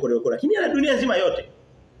makanisa ya kirokole lakini ya dunia nzima yote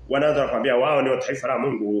wanaanza kuambia wao ni taifa la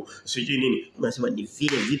Mungu siji nini unasema ni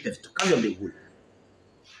vile vipi vitokavyo mbinguni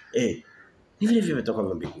ni vile vipi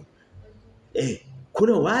vitokavyo mbinguni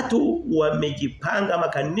kuna watu wamejipanga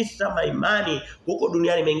makanisa maimani huko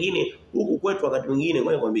duniani mengine huku kwetu wakati mwingine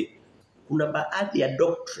ngoja nikwambie kuna baadhi ya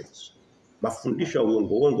doctrines mafundisho ya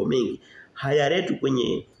uongo mengi hayaletwi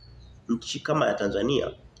kwenye nchi kama ya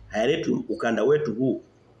Tanzania hayaletwi ukanda wetu huu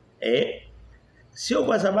sio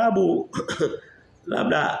kwa sababu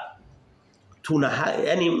labda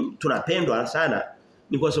tunapendwa sana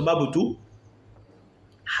ni kwa sababu tu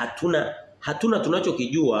hatuna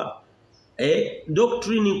tunachokijua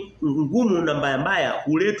doctrine ngumu na mbaya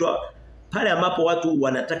huletwa pale ambapo watu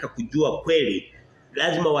wanataka kujua kweli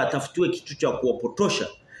lazima watafutiwe kitu cha kuwapotosha.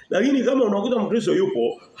 Lakini kama unakuta Mkristo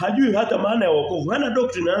yupo hajui hata maana ya wokovu, hana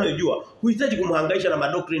doctrine anayojua, huhitaji kumhangaisha na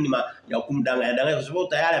madoctrine ya kumdanganya kwa sababu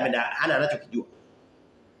tayari hana anachokijua.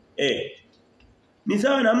 Ni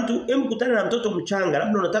sawa na mtu mkutana na mtoto mchanga,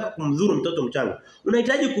 labda unataka kumdhuru mtoto mchanga.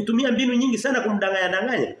 Unahitaji kutumia mbinu nyingi sana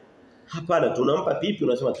kumdanganya. Hapana, tunampa pipi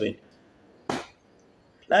unasema twende.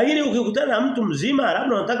 Lakini ukikutana na mtu mzima,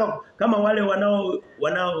 labda unataka kama wale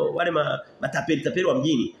wale matapeli wa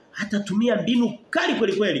mjini, atatumia mbinu kali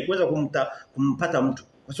kweli kuweza kumpata mtu.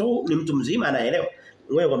 Kwa sababu ni mtu mzima anaelewa.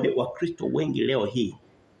 Wewe kwambie Wakristo wengi leo hii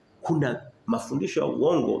kuna mafundisho ya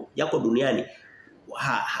uongo yako duniani.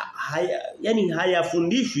 Yani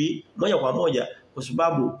hayafundishwi moja kwa moja kwa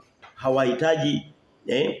sababu hawahitaji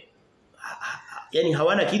yani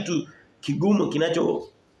hawana kitu kigumu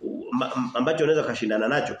ambacho unaweza kashindana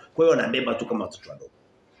nacho. Kwa hiyo wanabeba tu kama watoto wadogo.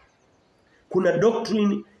 Kuna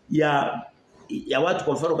doctrine ya watu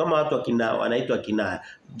kwa mfano kama watu wanaitwa kina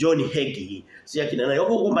John Hagee, si akina nani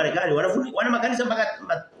huko Marekani wana makanisa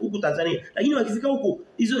mpaka huku Tanzania, lakini wakifika huku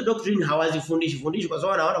hizo doctrine hawazifundishi kwa sababu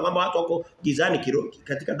wanaona kwamba watu wako gizani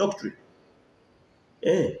katika doctrine.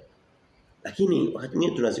 Lakini wakati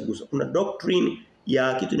mwingine tunazigusa. Kuna doctrine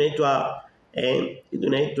ya kitu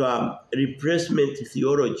inaitwa replacement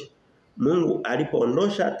theology. Mungu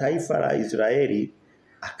alipoondosha taifa la Israeli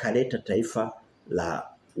akaleta taifa la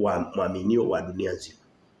waaminio wa dunia nzima.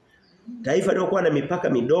 Taifa lilokuwa na mipaka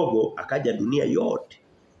midogo akaja dunia yote.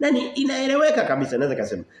 Nani inaeleweka kabisa naweza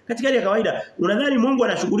kusema. Katika hali ya kawaida unadhani Mungu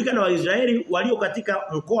anashughulika na Waisraeli walio katika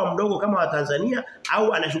mkoa mdogo kama wa Tanzania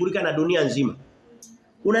au anashughulika na dunia nzima?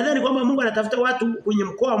 Unadhani kwamba Mungu anatafuta watu kwenye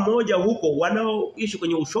mkoa mmoja huko wanaoishi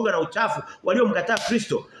kwenye ushoga na uchafu waliomkataa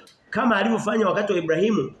Kristo kama alivyofanya wakati wa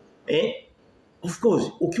Ibrahimu? Of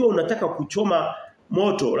course ukiwa unataka kuchoma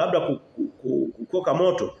moto labda kukoka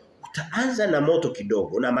moto utaanza na moto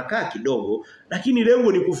kidogo na makaa kidogo, lakini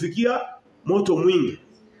lengo ni kufikia moto mwingi.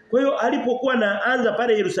 Kwa hiyo alipokuwa anaanza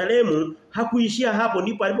pale Yerusalemu hakuishia hapo,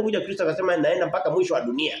 ndipo alipokuja Kristo akasema naenda mpaka mwisho wa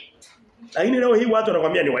dunia. Lakini leo hii watu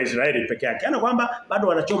wanakuambia ni Waisraeli peke yake. Yaani kwamba bado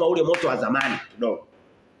wanachoma ule moto wa zamani kidogo.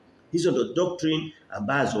 Hizo ndo doctrine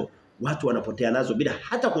ambazo watu wanapotea nazo bila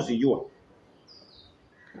hata kuzijua.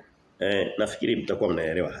 Nafikiri mtakuwa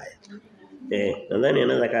mnaelewa haya. Nadhani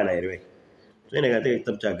anaweza kaa naeleweka. Twende katika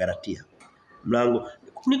kitabu cha Galatia. Mlango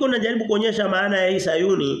niko najaribu kuonyesha maana ya hii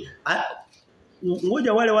Sayuni.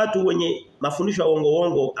 Ngoja wale watu wenye mafundisho ya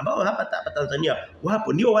uongo ambao hapa Tanzania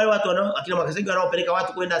wapo ndio wale watu akina Makasege wanaopeleka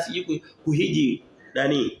watu kwenda siji kuhiji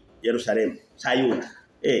Yerusalemu, Sayuni.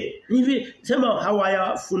 Hivi sema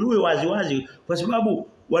hawayafunui waziwazi kwa sababu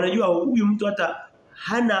wanajua huyu mtu hata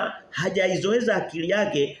hajaizoeza akili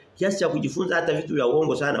yake kiasi cha kujifunza hata vitu vya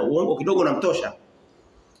uongo sana. Uongo kidogo unamtosha.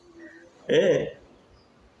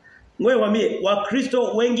 Ngoja waambie Wakristo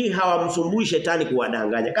wengi hawamsumbui shetani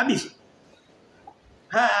kuwadanganya kabisa.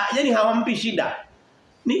 Yani hawampi shida.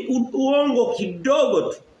 Ni uongo kidogo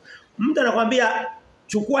tu. Mtu anakuambia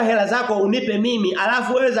chukua hela zako unipe mimi,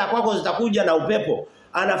 alafu wewe za kwako zitakuja na upepo.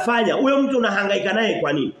 Anafanya. Huyo mtu unahangaika naye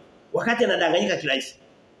kwa nini? Wakati anadanganyika kirahisi.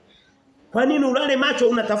 Kwa nini ulale macho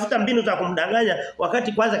unatafuta mbinu za kumdanganya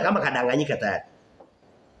wakati kwanza kama kadanganyika tayari?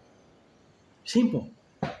 Simple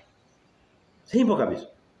kabisa.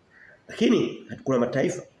 Lakini kuna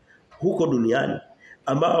mataifa huko duniani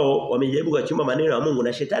ambao wamejaribu kuchimba maneno ya Mungu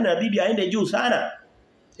na shetani inabidi aende juu sana.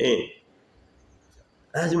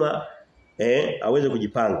 Lazima aweze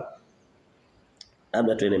kujipanga.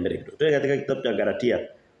 Labda tuende mbele kidogo. Tuende katika kitabu cha Galatia,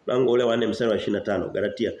 mlango ule wa 4 mstari wa 25.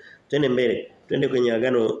 Galatia. Tuende mbele. Tuende kwenye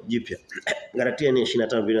agano jipya. Galatia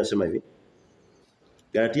 4:25 Biblia inasema hivi.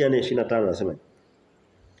 Galatia 4:25 nasema hivi.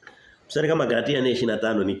 Mstari kama Galatia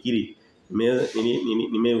 4:25 nikiri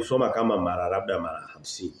nimeusoma kama mara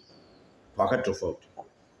 50 kwa wakati tofauti.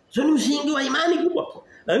 Sio ni msingi wa imani kubwa.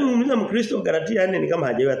 Lakini muuliza Mkristo Galatia 4 ni kama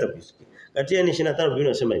hajawahi hata kusikia. Galatia 4:25 Biblia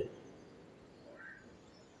inasema hivi.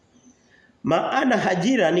 Maana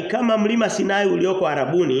Hajira ni kama mlima Sinai ulioko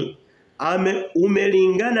Arabuni,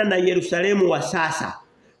 umelingana na Yerusalemu wa sasa.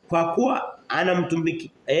 Kwa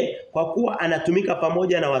kuwa anatumika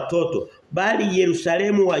pamoja na watoto, bali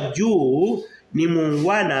Yerusalemu wa juu ni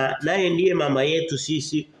muungwana, naye ndiye mama yetu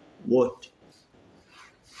sisi wote.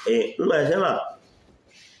 Mungu anasema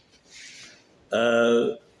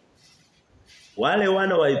wale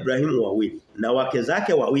wana wa Ibrahimu wawili na wake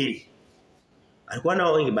zake wawili. Alikuwa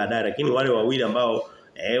na wengi baadaye, lakini wale wawili ambao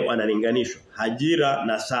wanalinganishwa, Hajira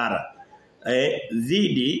na Sara.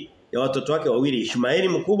 Dhidi ya watoto wake wawili, Ishmaeli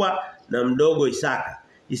mkubwa na mdogo Isaka.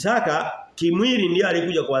 Isaka kimwili ndiye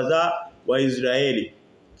alikuja kuwazaa Waisraeli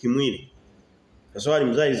kimwili. Sasa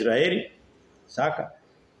alimzaa Israeli, Isaka,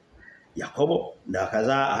 Yakobo na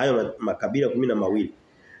akazaa hayo makabila 12.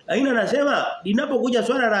 Lakini anasema linapokuja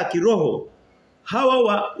swala la kiroho,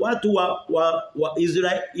 hawa watu wa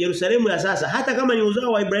Israeli, Yerusalemu ya sasa, hata kama ni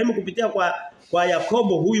uzao wa Ibrahimu kupitia kwa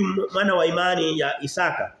Yakobo, huyu mwana wa imani ya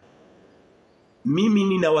Isaka, mimi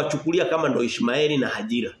ninawachukulia kama ndo Ishmaeli na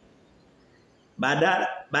Hajira.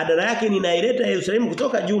 Badala yake ninaileta Yerusalemu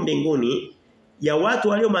kutoka juu mbinguni ya watu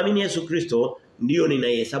walioamini Yesu Kristo, ndio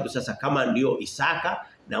ninaihesabu sasa kama ndio Isaka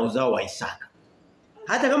na uzao wa Isaka.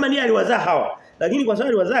 Hata kama ndiye aliwazaa hawa, lakini kwa sababu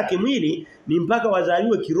aliwazaa kimwili ni mpaka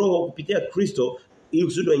wazaliwe kiroho kupitia Kristo ili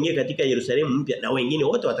kusudi waingie katika Yerusalemu mpya na wengine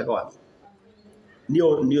wote watakaoamini.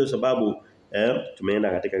 Ndio sababu tumeenda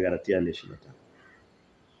katika Galatia 4:25.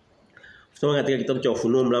 Tusome katika kitabu cha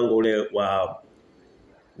Ufunuo mlango ule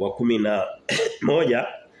wa 11,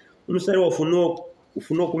 mstari wa Ufunuo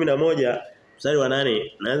Ufunuo 11 mstari wa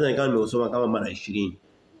 8 naweza nikawa nimeusoma kama mara 20.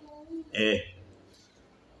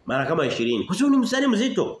 Mara kama 20. Kwa sababu ni mstari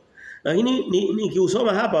mzito. Lakini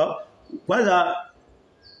nikiusoma hapa kwanza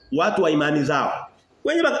watu wa imani zao.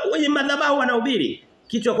 Wenye madhabahu wanahubiri.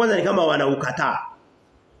 Kichwa kwanza ni kama wanaukataa.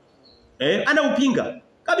 Anaupinga.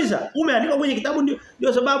 Kabisa. Umeandika kwenye kitabu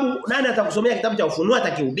ndio sababu nani atakusomea kitabu cha Ufunuo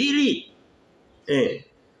atakihubiri?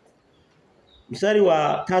 Mstari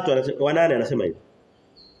wa 3 wa 8 anasema hivi.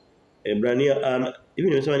 Ebrania hivi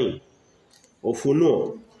nimesema nini?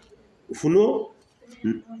 Ufunuo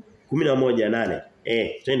 11:8.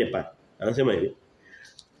 Twende pale. Anasema hivi.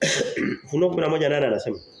 Ufunuo 11:8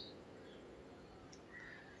 anasema.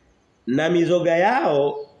 Na mizoga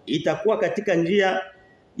yao itakuwa katika njia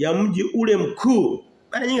ya mji ule mkuu.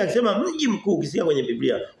 Mara nyingi akisema mji mkuu ukisikia kwenye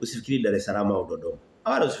Biblia usifikiri Dar es Salaam au Dodoma.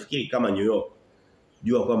 Wala usifikiri kama New York.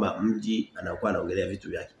 Jua kwamba mji anakuwa anaongelea vitu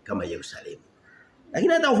vyake kama Yerusalemu.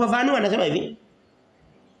 Lakini hata ufafanua anasema hivi.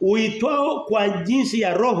 Uitwao kwa jinsi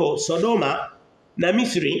ya roho Sodoma na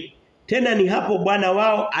Misri, tena ni hapo Bwana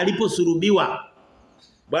wao aliposurubiwa.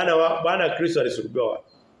 Bwana Kristo alisulubiwa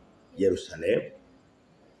Yerusalemu.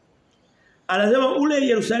 Anasema ule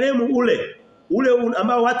Yerusalemu ule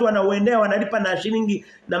ambao watu wanauendea wanalipa na shilingi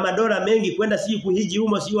na madola mengi kwenda si kuhiji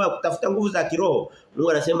humo si kutafuta nguvu za kiroho.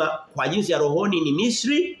 Mungu anasema kwa jinsi ya rohoni ni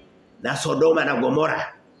Misri na Sodoma na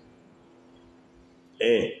Gomora.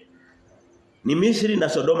 Ni Misri na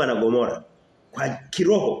Sodoma na Gomora. Kwa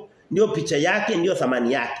kiroho ndio picha yake ndio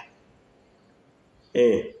thamani yake.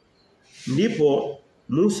 Ndipo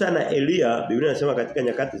Musa na Elia Biblia inasema katika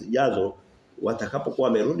nyakati zijazo watakapokuwa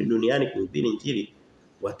wamerudi duniani kuhubiri injili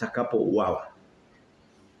watakapouawa.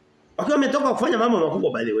 Wakiwa wametoka kufanya mambo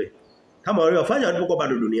makubwa by the way. Kama waliofanya walipokuwa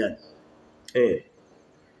bado duniani.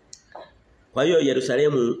 Kwa hiyo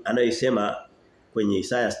Yerusalemu anayoisema kwenye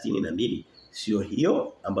Isaya 62 sio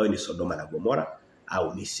hiyo ambayo ni Sodoma na Gomora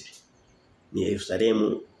au Misri. Ni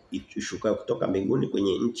Yerusalemu ishukayo kutoka mbinguni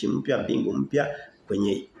kwenye nchi mpya, mbingu mpya,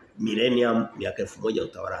 kwenye millennium miaka 1000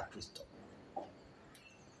 utawala wa Kristo.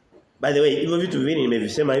 By the way, hivyo vitu viwili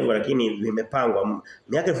nimevisema hivyo lakini vimepangwa.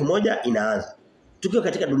 Miaka 1000 inaanza. Tukiwa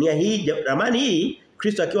katika dunia hii, ramani hii,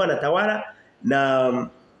 Kristo akiwa anatawala na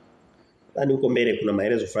ndani huko mbele kuna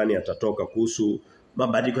maelezo fulani yatatoka kuhusu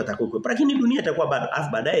mabadiliko yatakayokuwa. Lakini dunia itakuwa bado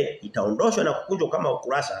baadaye itaondoshwa na kukunjwa kama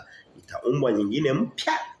ukurasa, itaumbwa nyingine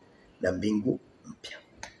mpya na mbingu mpya.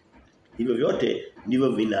 Hivyo vyote ndivyo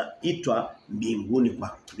vinaitwa mbinguni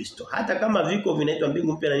kwa Kristo. Hata kama viko vinaitwa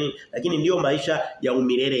mbingu mpya na nini, lakini ndio maisha ya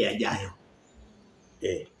umilele yajayo.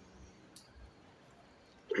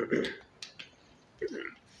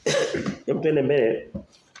 Hebu tuende mbele.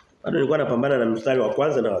 Bado nilikuwa napambana na mstari wa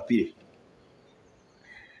kwanza na wa pili.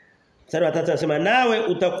 Mstari wa 3 anasema nawe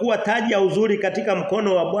utakuwa taji ya uzuri katika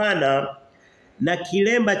mkono wa Bwana na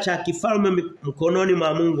kilemba cha kifalme mkononi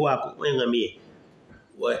mwa Mungu wako. Wewe ngambie.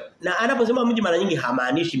 Na anaposema mji mara nyingi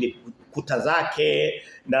hamaanishi kuta zake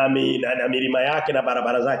na milima yake na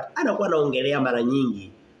barabara zake. Anakuwa anaongelea mara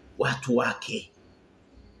nyingi watu wake.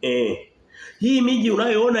 Hii miji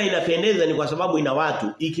unayoona inapendeza ni kwa sababu ina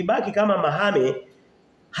watu. Ikibaki kama mahame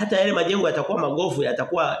hata yale majengo yatakuwa magofu,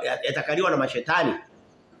 yatakaliwa na mashetani.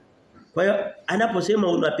 Kwa hiyo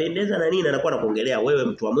anaposema unapendeza na nini anakuwa anakuongelea wewe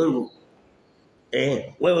mtu wa Mungu.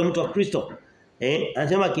 Wewe mtu wa Kristo.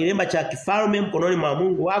 Anasema kilemba cha kifalme mkononi mwa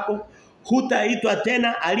Mungu wako, hutaitwa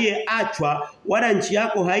tena aliyeachwa wala nchi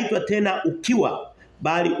yako haitwa tena ukiwa,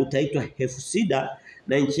 bali utaitwa Hefsida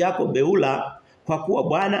na nchi yako Beula, kwa kuwa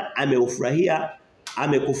Bwana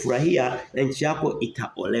amekufurahia na nchi yako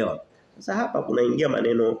itaolewa. Sasa hapa kunaingia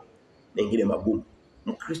maneno mengine magumu.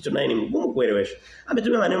 Mkristo naye ni mgumu kuelewesha.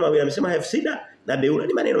 Ametumia maneno mawili, amesema Hefsida na Beula.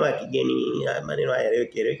 Ni maneno ya kigeni, maneno haya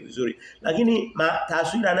yaeleweke vizuri. Lakini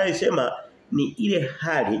taswira anayosema ni ile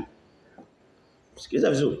hali. Sikiliza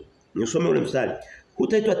vizuri. Nisome ule mstari.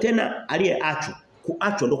 Hutaitwa tena aliyeachwa.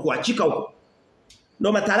 Kuachwa ndo kuachika huko.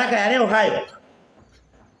 Ndo mataraka ya leo hayo.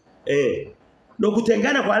 Ndo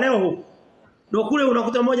kutengana kwa leo huko. Ndo kule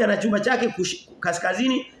unakuta mmoja na chumba chake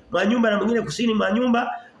kaskazini mwa nyumba na mwingine kusini mwa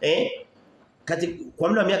nyumba, kwa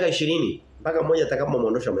muda wa miaka 20 mpaka mmoja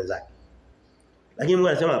atakapomuondosha mwenzake. Lakini Mungu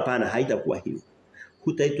anasema hapana, haitakuwa hivyo.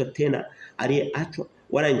 Hutaitwa tena aliyeachwa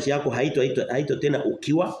wala nchi yako haitwa tena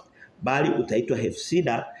ukiwa, bali utaitwa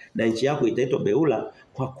Hefsida na nchi yako itaitwa Beula,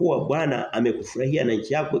 kwa kuwa Bwana amekufurahia na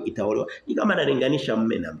nchi yako itaolewa. Ni kama analinganisha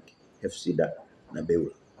mume na mke, Hefsida na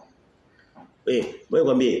Beula. Wewe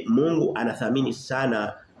kwambie Mungu anathamini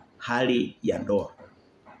sana hali ya ndoa.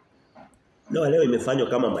 Ndoa leo imefanywa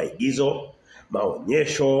kama maigizo,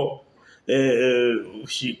 maonyesho,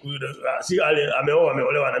 si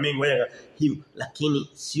ameolewa na mimi hivyo, lakini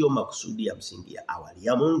sio makusudi ya msingi ya awali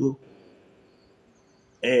ya Mungu.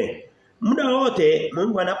 Muda wote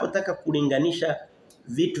Mungu anapotaka kulinganisha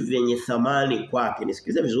vitu vyenye thamani kwake,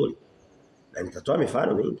 nisikize vizuri na nitatoa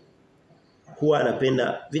mifano mingi, huwa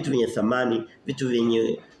anapenda vitu vyenye thamani, vitu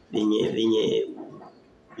vyenye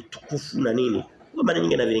utukufu na nini, kwa maana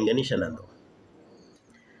nyingine anavilinganisha na ndoa.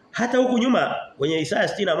 Hata huku nyuma kwenye Isaya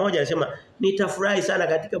 61 anasema nitafurahi sana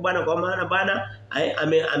katika Bwana, kwa maana Bwana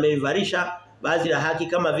ameivarisha vazi la haki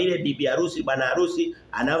kama vile bibi harusi bwana harusi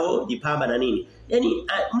anavyojipamba na nini. Yaani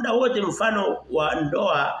muda wote mfano wa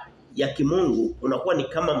ndoa ya kimungu unakuwa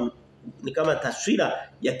ni kama taswira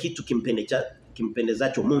ya kitu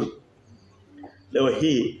kimpendezacho Mungu. Leo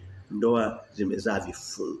hii ndoa zimezaa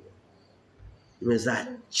vifungo, zimezaa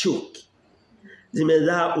chuki,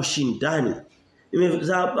 zimezaa ushindani,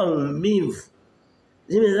 zimezaa maumivu,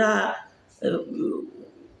 zimezaa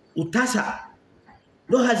utasa.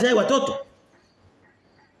 Ndoa hazai watoto.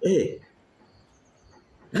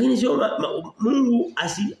 Lakini sio Mungu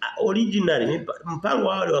originally, mpango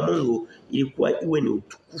wale wa Mungu ilikuwa iwe ni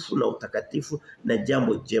utukufu na utakatifu na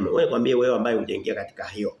jambo jema. Wewe kwambie wewe ambaye hujaingia katika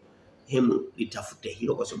hiyo, hemu litafute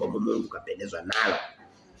hilo kwa sababu Mungu kapendezwa nalo.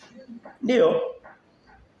 Ndio.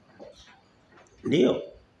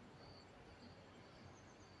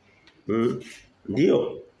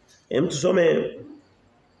 Ndio. Tusome.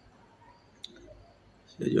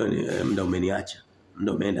 Sijui ni muda umeniacha.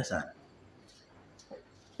 Muda umeenda sana.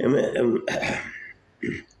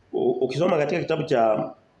 Ukisoma katika kitabu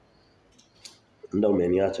cha muda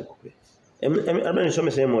umeniacha kwa kweli. Labda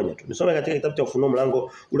nisome sehemu moja tu. Nisome katika kitabu cha Ufunuo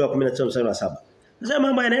mlango ule wa 19 mstari wa 7. Sasa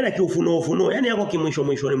mambo yanaenda kiufunuo. Yaani yako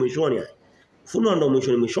mwishoni. Ufunuo ndio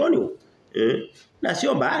mwishoni. Na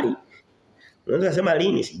sio mbali. Unaweza kusema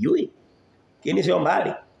lini sijui. Lakini sio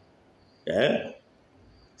mbali.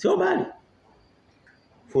 Sio mbali.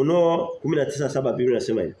 Ufunuo 19:7 Biblia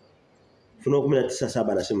inasema hivi. Ufunuo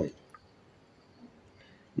 19:7 anasema hivi.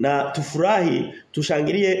 Na tufurahi,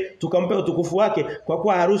 tushangilie, tukampe utukufu wake kwa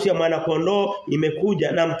kuwa harusi ya mwana kondoo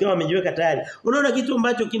imekuja na mkeo amejiweka tayari. Unaona kitu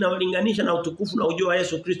ambacho kinalinganisha na utukufu na ujio wa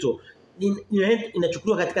Yesu Kristo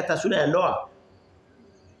inachukuliwa katika taswira ya ndoa.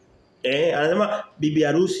 Anasema bibi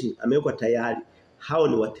harusi amewekwa tayari. Hao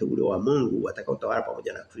ni wateule wa Mungu watakao tawala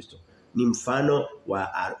pamoja na Kristo. Ni mfano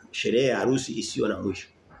wa sherehe ya harusi isiyo na mwisho.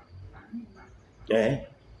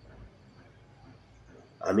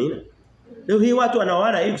 Amina. Leo hii watu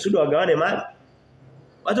wanaoana ili kusudi wagawane mali.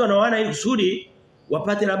 Watu wanaoana ili kusudi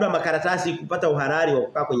wapate labda makaratasi kupata uhalali wa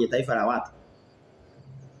kukaa kwenye taifa la watu.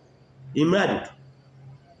 Imradi tu.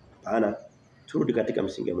 Hapana. Turudi katika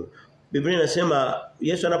msingi wa Mungu. Biblia inasema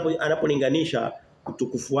Yesu anapolinganisha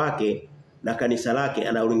utukufu wake na kanisa lake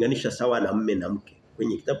anaulinganisha sawa na mume na mke.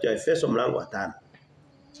 Kwenye kitabu cha Efeso mlango wa 5.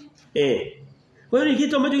 Kwa hiyo ni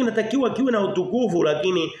kitu ambacho kinatakiwa kiwe na utukufu,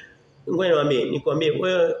 lakini ngoja nikwambie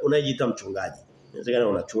wewe unajiita mchungaji. Inawezekana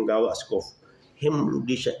unachunga au askofu.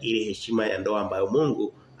 Hemrudisha ile heshima ya ndoa ambayo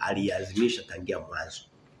Mungu aliazimisha tangia mwanzo.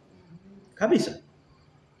 Kabisa.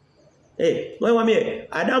 Wewe mwambie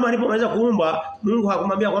Adamu alipomaliza kuumba, Mungu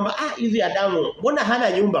hakumwambia kwamba hivi Adamu mbona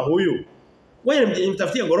hana nyumba huyu? Wewe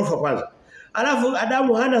nimtafutie gorofa kwanza. Alafu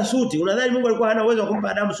Adamu hana suti. Unadhani Mungu alikuwa hana uwezo wa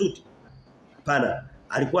kumpa Adamu suti? Hapana.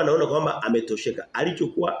 Alikuwa anaona kwamba ametosheka.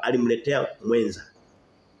 Alichokuwa alimletea mwenza.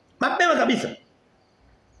 Mapema kabisa.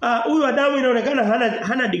 Huyu Adamu inaonekana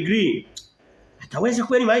hana degree. Ataweza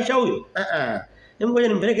kweli maisha huyu? Hebu ngoja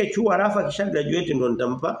nimpeleke chuo alafu akisha graduate ndio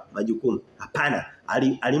nitampa majukumu. Hapana.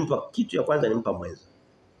 Alimpa kitu ya kwanza, alimpa mwenza.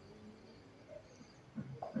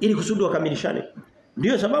 Ili kusudi wakamilishane.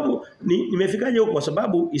 Ndio sababu nimefikaje huko kwa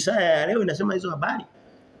sababu Isaya ya leo inasema hizo habari.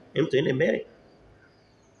 Hem tuende mbele.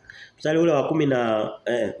 Mstari ule wa 10 na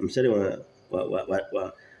mstari wa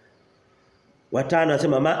 5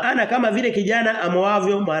 anasema maana kama vile kijana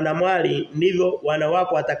amoavyo mwanamwali ndivyo wana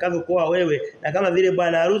wako atakavyokuwa wewe, na kama vile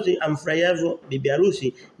bwana harusi amfurahiavyo bibi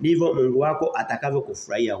harusi ndivyo Mungu wako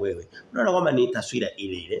atakavyokufurahia wewe. Unaona kwamba ni taswira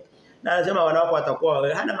ile ile. Na anasema wana wako watakuwa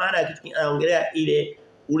wewe. Hana maana ya kitu, anaongelea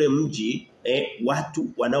ule mji, watu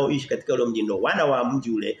wanaoishi katika ule mji, ndo wana wa mji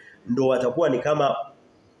ule ndo watakuwa ni kama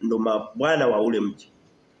ndo mabwana wa ule mji,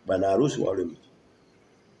 bwana harusi wa ule mji.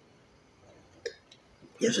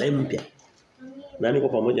 Yesu mpya. Nani kwa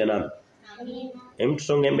pamoja nami? Amina.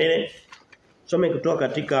 Tusonge mbele. Some kutoka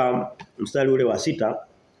katika mstari ule wa 6.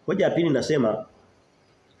 Hoja ya pili nasema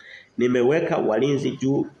nimeweka walinzi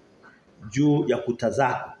juu ya kuta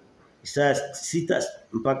zako. Isaya 6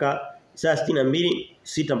 mpaka Isaya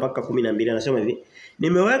 62:6 mpaka 12 anasema hivi.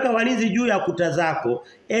 Nimeweka walinzi juu ya kuta zako,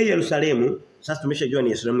 Yerusalemu. Sasa tumeshajua ni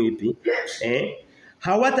Yerusalemu ipi.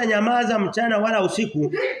 hawatanyamaza mchana wala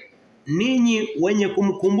usiku. Ninyi wenye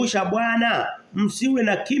kumkumbusha Bwana, msiwe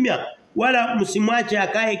na kimya wala msimwache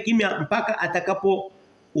akae kimya mpaka atakapo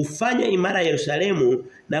ufanya imara Yerusalemu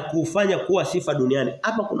na kuufanya kuwa sifa duniani.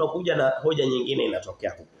 Hapa kuna kuja na hoja nyingine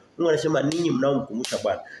inatokea huko. Mungu anasema ninyi mnaomkumbusha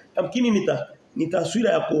Bwana. Lakini ni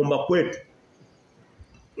taswira ya kuomba kwetu.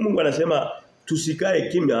 Mungu anasema tusikae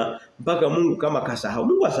kimya mpaka Mungu kama kasahau.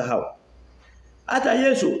 Mungu asahau. Hata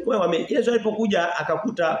Yesu alipokuja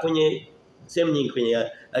akakuta kwenye sehemu nyingi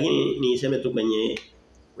lakini niseme tu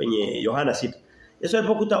kwenye Yohana 6. Yesu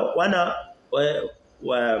alipokuta wana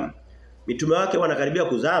mitume wake wanakaribia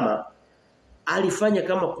kuzama, alifanya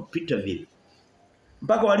kama kupita vile.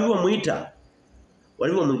 Mpaka walivyomuita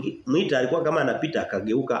alikuwa kama anapita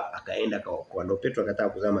akageuka akaenda kwa ndo Petro akataka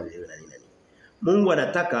kuzama vile na nini. Mungu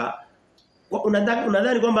anataka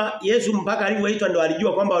unadhani kwamba Yesu mpaka alivyoitwa ndo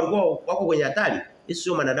alijua kwamba walikuwa wako kwenye hatari? Yesu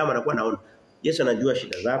sio mwanadamu anakuwa anaona. Yesu anajua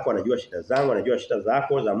shida zako, anajua shida zangu, anajua shida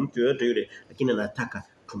zako za mtu yote yule, lakini anataka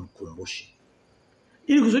tumkumbushe.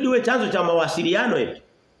 Ili kusudi uwe chanzo cha mawasiliano yetu.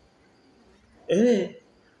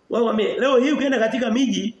 Leo hii ukienda katika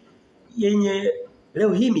miji yenye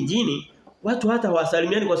leo hii mijini watu hata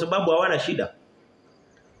hawasalimiani kwa sababu hawana shida.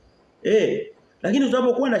 Lakini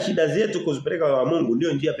tunapokuwa na shida zetu kuzipeleka kwa Mungu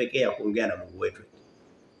ndio njia pekee ya kuongea na Mungu wetu.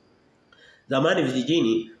 Zamani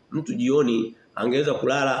vijijini mtu jioni angeweza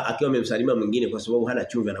kulala akiwa amemsalimia mwingine kwa sababu hana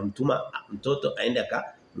chumvi, anamtuma mtoto aende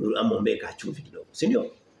amwombee chumvi kidogo. Si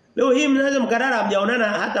ndio? Leo hii mnaweza mkarara hamjaonana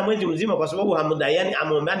hata mwezi mzima kwa sababu hamdaiani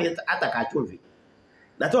amwombani hata chumvi.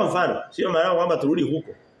 Natoa mfano, sio maana kwamba turudi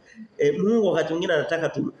huko. Mungu wakati mwingine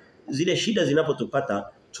anataka zile shida zinapotupata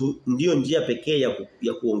ndio njia pekee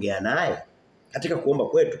ya kuongea naye katika kuomba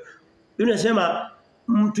kwetu. Biblia inasema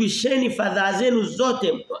mtuisheni fadhaa zenu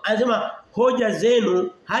zote. Anasema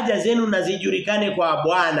haja zenu na zijulikane kwa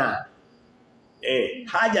Bwana.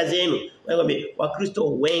 Haja zenu.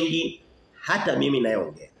 Wakristo wengi hata mimi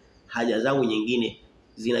nayeongea. Haja zangu nyingine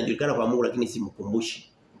zinajulikana kwa Mungu lakini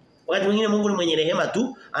simkumbushi. Wakati mwingine Mungu ni mwenye rehema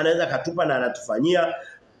tu, anaweza katupa na anatufanyia.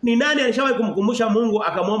 Ni nani alishawahi kumkumbusha Mungu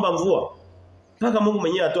akamwomba mvua? Mpaka Mungu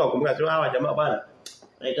mwenyewe atoa kumbuka sema hawa jamaa bwana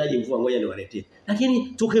nahitaji mvua ngoja niwaletee. Lakini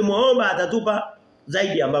tukimwomba atatupa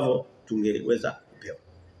zaidi ambavyo tungeweza kupewa.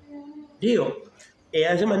 Ndio.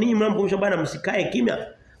 Anasema ninyi mnamkumbusha Bwana msikae kimya.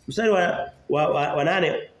 Mstari wa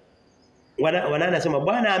 8 wanane anasema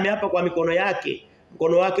Bwana ameapa kwa mikono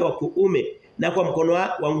wake wa kuume na kwa mkono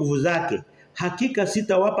wa nguvu zake. Hakika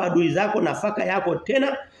sitawapa adui zako nafaka yako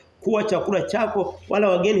tena kuwa chakula chako wala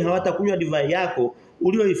wageni hawatakunywa divai yako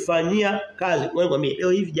ulioifanyia kazi. Mungu mimi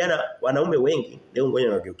leo hivi jana wanaume wengi leo ngoja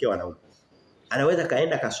niwageukie wanaume. Anaweza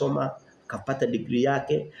kaenda kasoma, akapata degree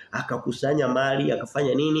yake, akakusanya mali,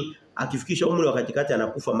 akafanya nini, akifikisha umri wa katikati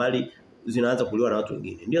anakufa mali zinaanza kuliwa na watu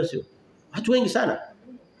wengine. Ndio sio? Watu wengi sana.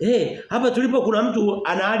 Hapa tulipo kuna mtu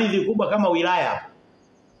ana ardhi kubwa kama wilaya hapa.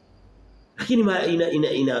 Lakini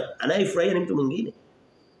anayefurahia ni mtu mwingine.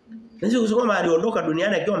 Nasio kusema aliondoka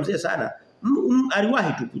duniani akiwa mzee sana.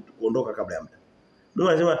 Aliwahi tu kuondoka kabla ya muda. Mungu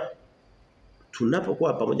anasema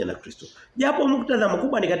tunapokuwa pamoja na Kristo. Japo muktadha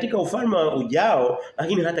mkubwa ni katika ufalme ujao,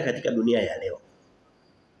 lakini hata katika dunia ya leo.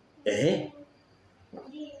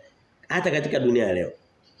 Hata katika dunia ya leo.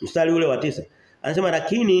 Mstari ule wa 9. Anasema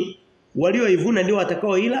lakini walioivuna ndio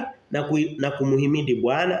watakaoila na kumhimidi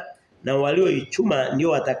Bwana na walioichuma ndio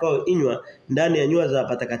watakaoinywa ndani ya nyua za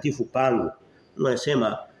patakatifu pangu. Mungu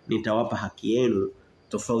anasema nitawapa haki yenu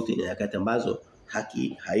tofauti na nyakati ambazo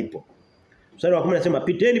haki haipo. Mstari wa 10 anasema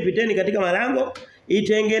piteni katika malango,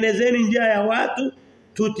 itengenezeni njia ya watu,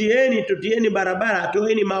 tutieni barabara,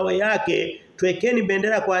 toeni mawe yake, twekeni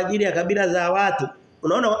bendera kwa ajili ya kabila za watu.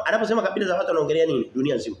 Unaona anaposema kabila za watu anaongelea nini?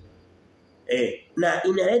 Dunia nzima. Na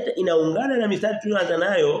inaungana na mistari tuliyoanza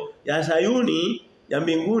nayo ya Sayuni ya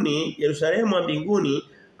mbinguni, Yerusalemu ya mbinguni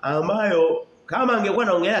ambayo kama angekuwa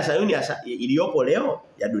anaongelea Sayuni iliyopo leo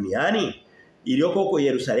ya duniani, iliyoko huko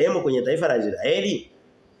Yerusalemu kwenye taifa la Israeli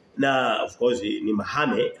na of course ni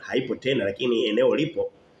mahame haipo tena lakini eneo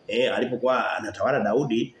lipo alipokuwa anatawala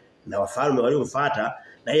Daudi na wafalme waliomfuata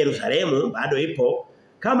na Yerusalemu bado ipo.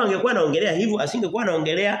 Kama angekuwa anaongelea hivyo asingekuwa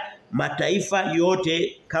anaongelea mataifa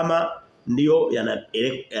yote kama ndio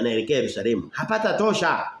yanaelekea Yerusalemu. Hapata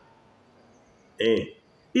tosha.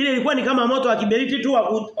 Ile ilikuwa ni kama moto wa kiberiti tu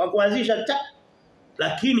wa kuanzisha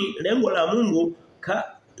lakini lengo la Mungu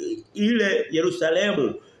ile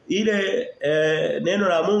Yerusalemu ile neno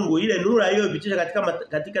la Mungu ile nuru aliyopitisha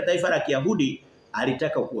katika taifa la Kiyahudi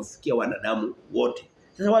alitaka kuwafikia wanadamu wote.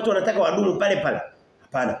 Sasa watu wanataka wadumu pale pale.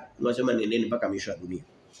 Hapana, unasema nendeni mpaka mwisho wa dunia.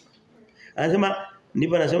 Anasema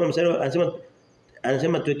ndipo anasema mstari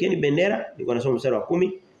anasema twekeni bendera, niko nasoma mstari wa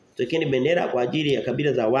 10, Twekeni bendera kwa ajili ya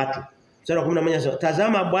kabila za watu. Mstari wa 11 anasema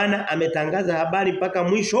tazama Bwana ametangaza habari mpaka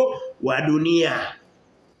mwisho wa dunia.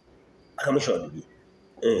 Mpaka mwisho wa dunia.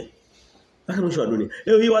 Mpaka mwisho wa dunia.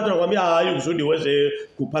 Leo hii watu wanakuambia ili kusudi uweze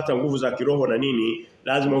kupata nguvu za kiroho na nini,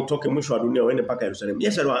 lazima utoke mwisho wa dunia uende mpaka Yerusalemu.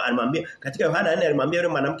 Yesu alimwambia katika Yohana 4 alimwambia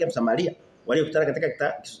yule mwanamke Msamaria waliokutana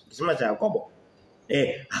katika kisima cha Yakobo.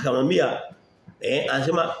 Akamwambia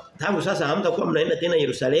anasema tangu sasa hamtakuwa mnaenda tena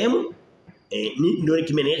Yerusalemu. Ndio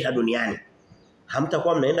kimeneesha duniani.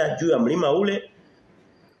 Hamtakuwa mnaenda juu ya mlima ule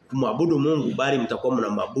kumwabudu Mungu bali mtakuwa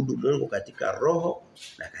mnamwabudu Mungu katika roho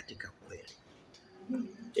na katika kweli.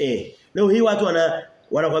 Leo hii watu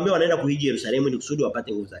wanakuambia wanaenda kuhiji Yerusalemu ili kusudi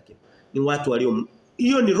wapate nguvu zake. Ni watu walio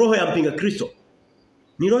hiyo ni roho ya mpinga Kristo.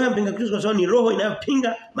 Ni roho ya mpinga Kristo kwa sababu ni roho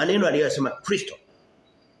inayopinga maneno aliyosema Kristo.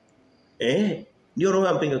 Ndio roho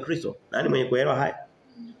ya mpinga Kristo. Nani mwenye kuelewa haya?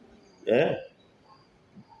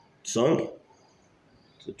 Songe.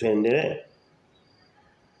 Tuendelee.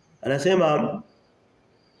 Anasema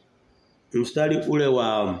mstari ule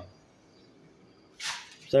wa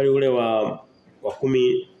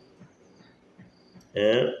 10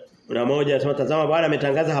 na moja anasema tazama Bwana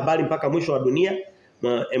ametangaza habari mpaka mwisho wa dunia.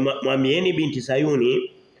 Mwambieni binti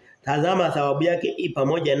Sayuni tazama thawabu yake i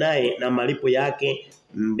pamoja naye na malipo yake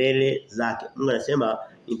mbele zake. Mungu anasema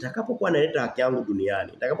nitakapokuwa naleta haki yangu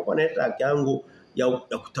duniani, nitakapokuwa naleta haki yangu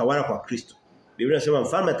ya kutawala kwa Kristo. Biblia inasema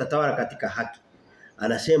mfalme atatawala katika haki.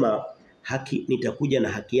 Anasema haki nitakuja na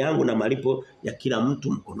haki yangu na malipo ya kila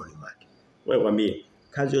mtu mkononi mwake. Wewe kwambie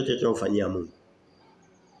kazi yote tunayofanyia Mungu.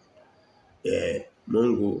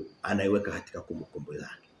 Mungu anaiweka katika kumbukumbu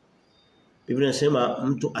zake. Biblia inasema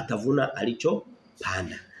mtu atavuna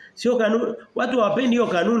alichopanda. Sio kanuni, watu hawapendi hiyo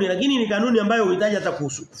kanuni lakini ni kanuni ambayo unahitaji hata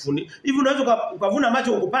kufundisha. Hivi unaweza ukavuna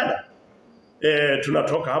macho ukupanda?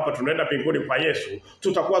 Tunatoka hapa tunaenda mbinguni kwa Yesu.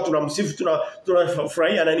 Tutakuwa tunamsifu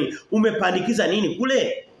tunafurahia nani? Umepandikiza nini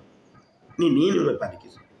kule? Ni nini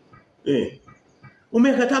umepandikiza?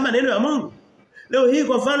 Umekataa maneno ya Mungu. Leo hii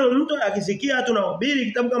kwa mfano mtu akisikia tunahubiri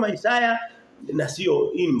kitabu kama Isaya na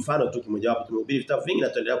sio hii mfano tu kimoja wapo tunahubiri vitabu vingi na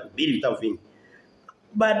tuendelea kuhubiri vitabu vingi.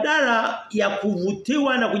 Badala ya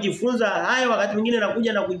kuvutiwa na kujifunza haya wakati mwingine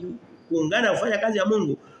anakuja na kuungana kufanya kazi ya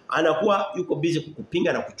Mungu, anakuwa yuko busy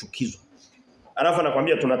kukupinga na kuchukizwa. Alafu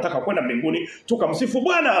anakuambia tunataka kwenda mbinguni tukamsifu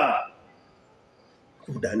Bwana.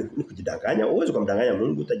 Ni kujidanganya, uwezo kumdanganya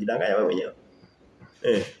Mungu, utajidanganya wewe mwenyewe.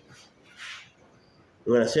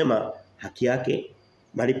 Wanasema haki yake,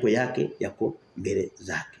 malipo yake yako mbele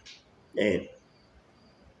zake.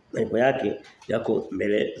 Malipo yake yako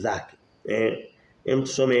mbele zake.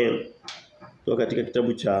 Tusome kutoka katika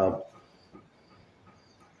kitabu cha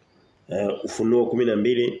Ufunuo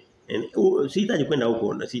 12. Sihitaji kwenda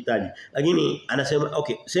huko na sihitaji. Lakini anasema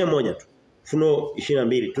sehemu moja tu. Ufunuo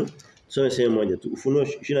 22 tu. Tusome sehemu moja tu. Ufunuo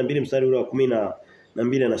 22 mstari ule wa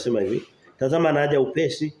 12 anasema hivi. Tazama naja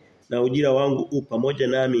upesi na ujira wangu u pamoja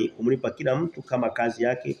nami kumlipa kila mtu kama kazi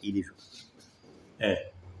yake ilivyo.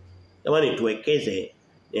 Jamani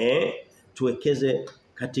tuwekeze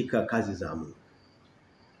katika kazi za Mungu.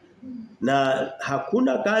 Na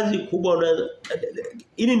hakuna kazi kubwa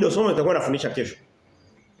ili ndio somo nitakuwa nafundisha kesho.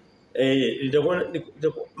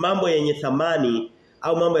 Mambo yenye thamani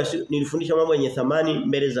au nilifundisha mambo yenye thamani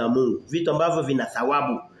mbele za Mungu. Vitu ambavyo vina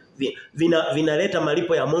thawabu, vinaleta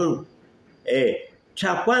malipo ya Mungu.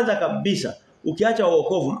 Cha kwanza kabisa ukiacha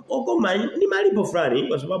wokovu ni malipo fulani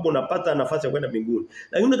kwa sababu unapata nafasi ya kwenda mbinguni.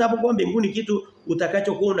 Lakini utakapokuwa mbinguni kitu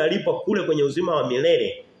utakachokuwa unalipwa kule kwenye uzima wa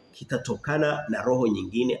milele kitatokana na roho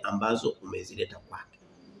nyingine ambazo umezileta kwake.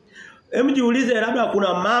 Hebu jiulize labda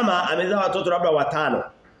kuna mama amezaa watoto labda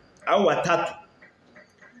 5 au 3.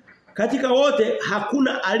 Katika wote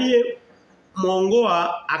hakuna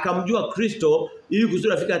aliyemuongoa akamjua Kristo ili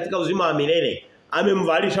kusudi afike katika uzima wa milele.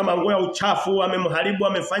 Amemvalisha manguo ya uchafu, amemharibu,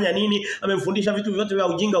 amefanya nini, amemfundisha vitu vyote vya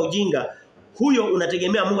ujinga. Huyo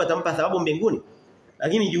unategemea Mungu atampa thawabu mbinguni?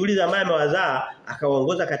 Lakini jiulize ambaye amewazaa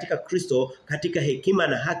akawaongoza katika Kristo, katika hekima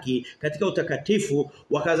na haki, katika utakatifu,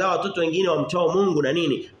 wakazaa watoto wengine wamchao Mungu na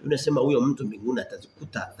nini? Tunasema huyo mtu mbinguni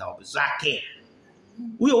atazikuta thawabu zake.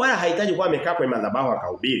 Huyo wala hahitaji kuwa amekaa kwa madhabahu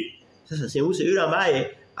akahubiri. Sasa sembuse yule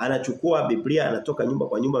ambaye anachukua Biblia anatoka nyumba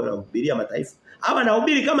kwa nyumba na kuhubiria mataifa. Ama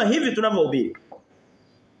anahubiri kama hivi tunavyohubiri.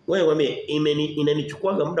 Wewe mwambie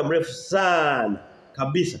inanichukua muda mrefu sana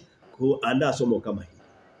kabisa kuandaa somo kama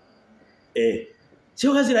hili.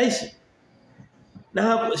 Sio kazi rahisi.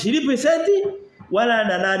 Na silipi senti wala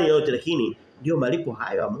na nani yote lakini ndio malipo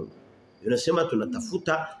hayo ya Mungu. Unasema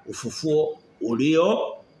tunatafuta ufufuo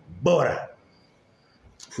ulio bora.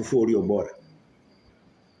 Ufufuo ulio bora.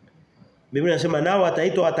 Biblia inasema nao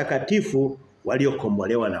wataitwa watakatifu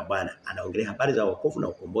waliokombolewa na Bwana. Anaongelea habari za wokovu na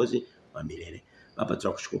ukombozi wa milele. Baba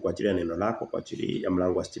tunakushukuru kwa ajili ya neno lako, kwa ajili ya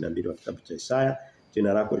mlango wa 62 wa kitabu cha Isaya.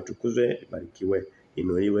 Jina lako litukuzwe, libarikiwe,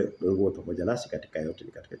 inuliwe. Mungu uwe pamoja nasi katika yote,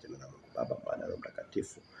 ni katika jina la Mungu Baba, Mwana na Roho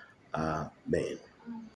Mtakatifu. Amen.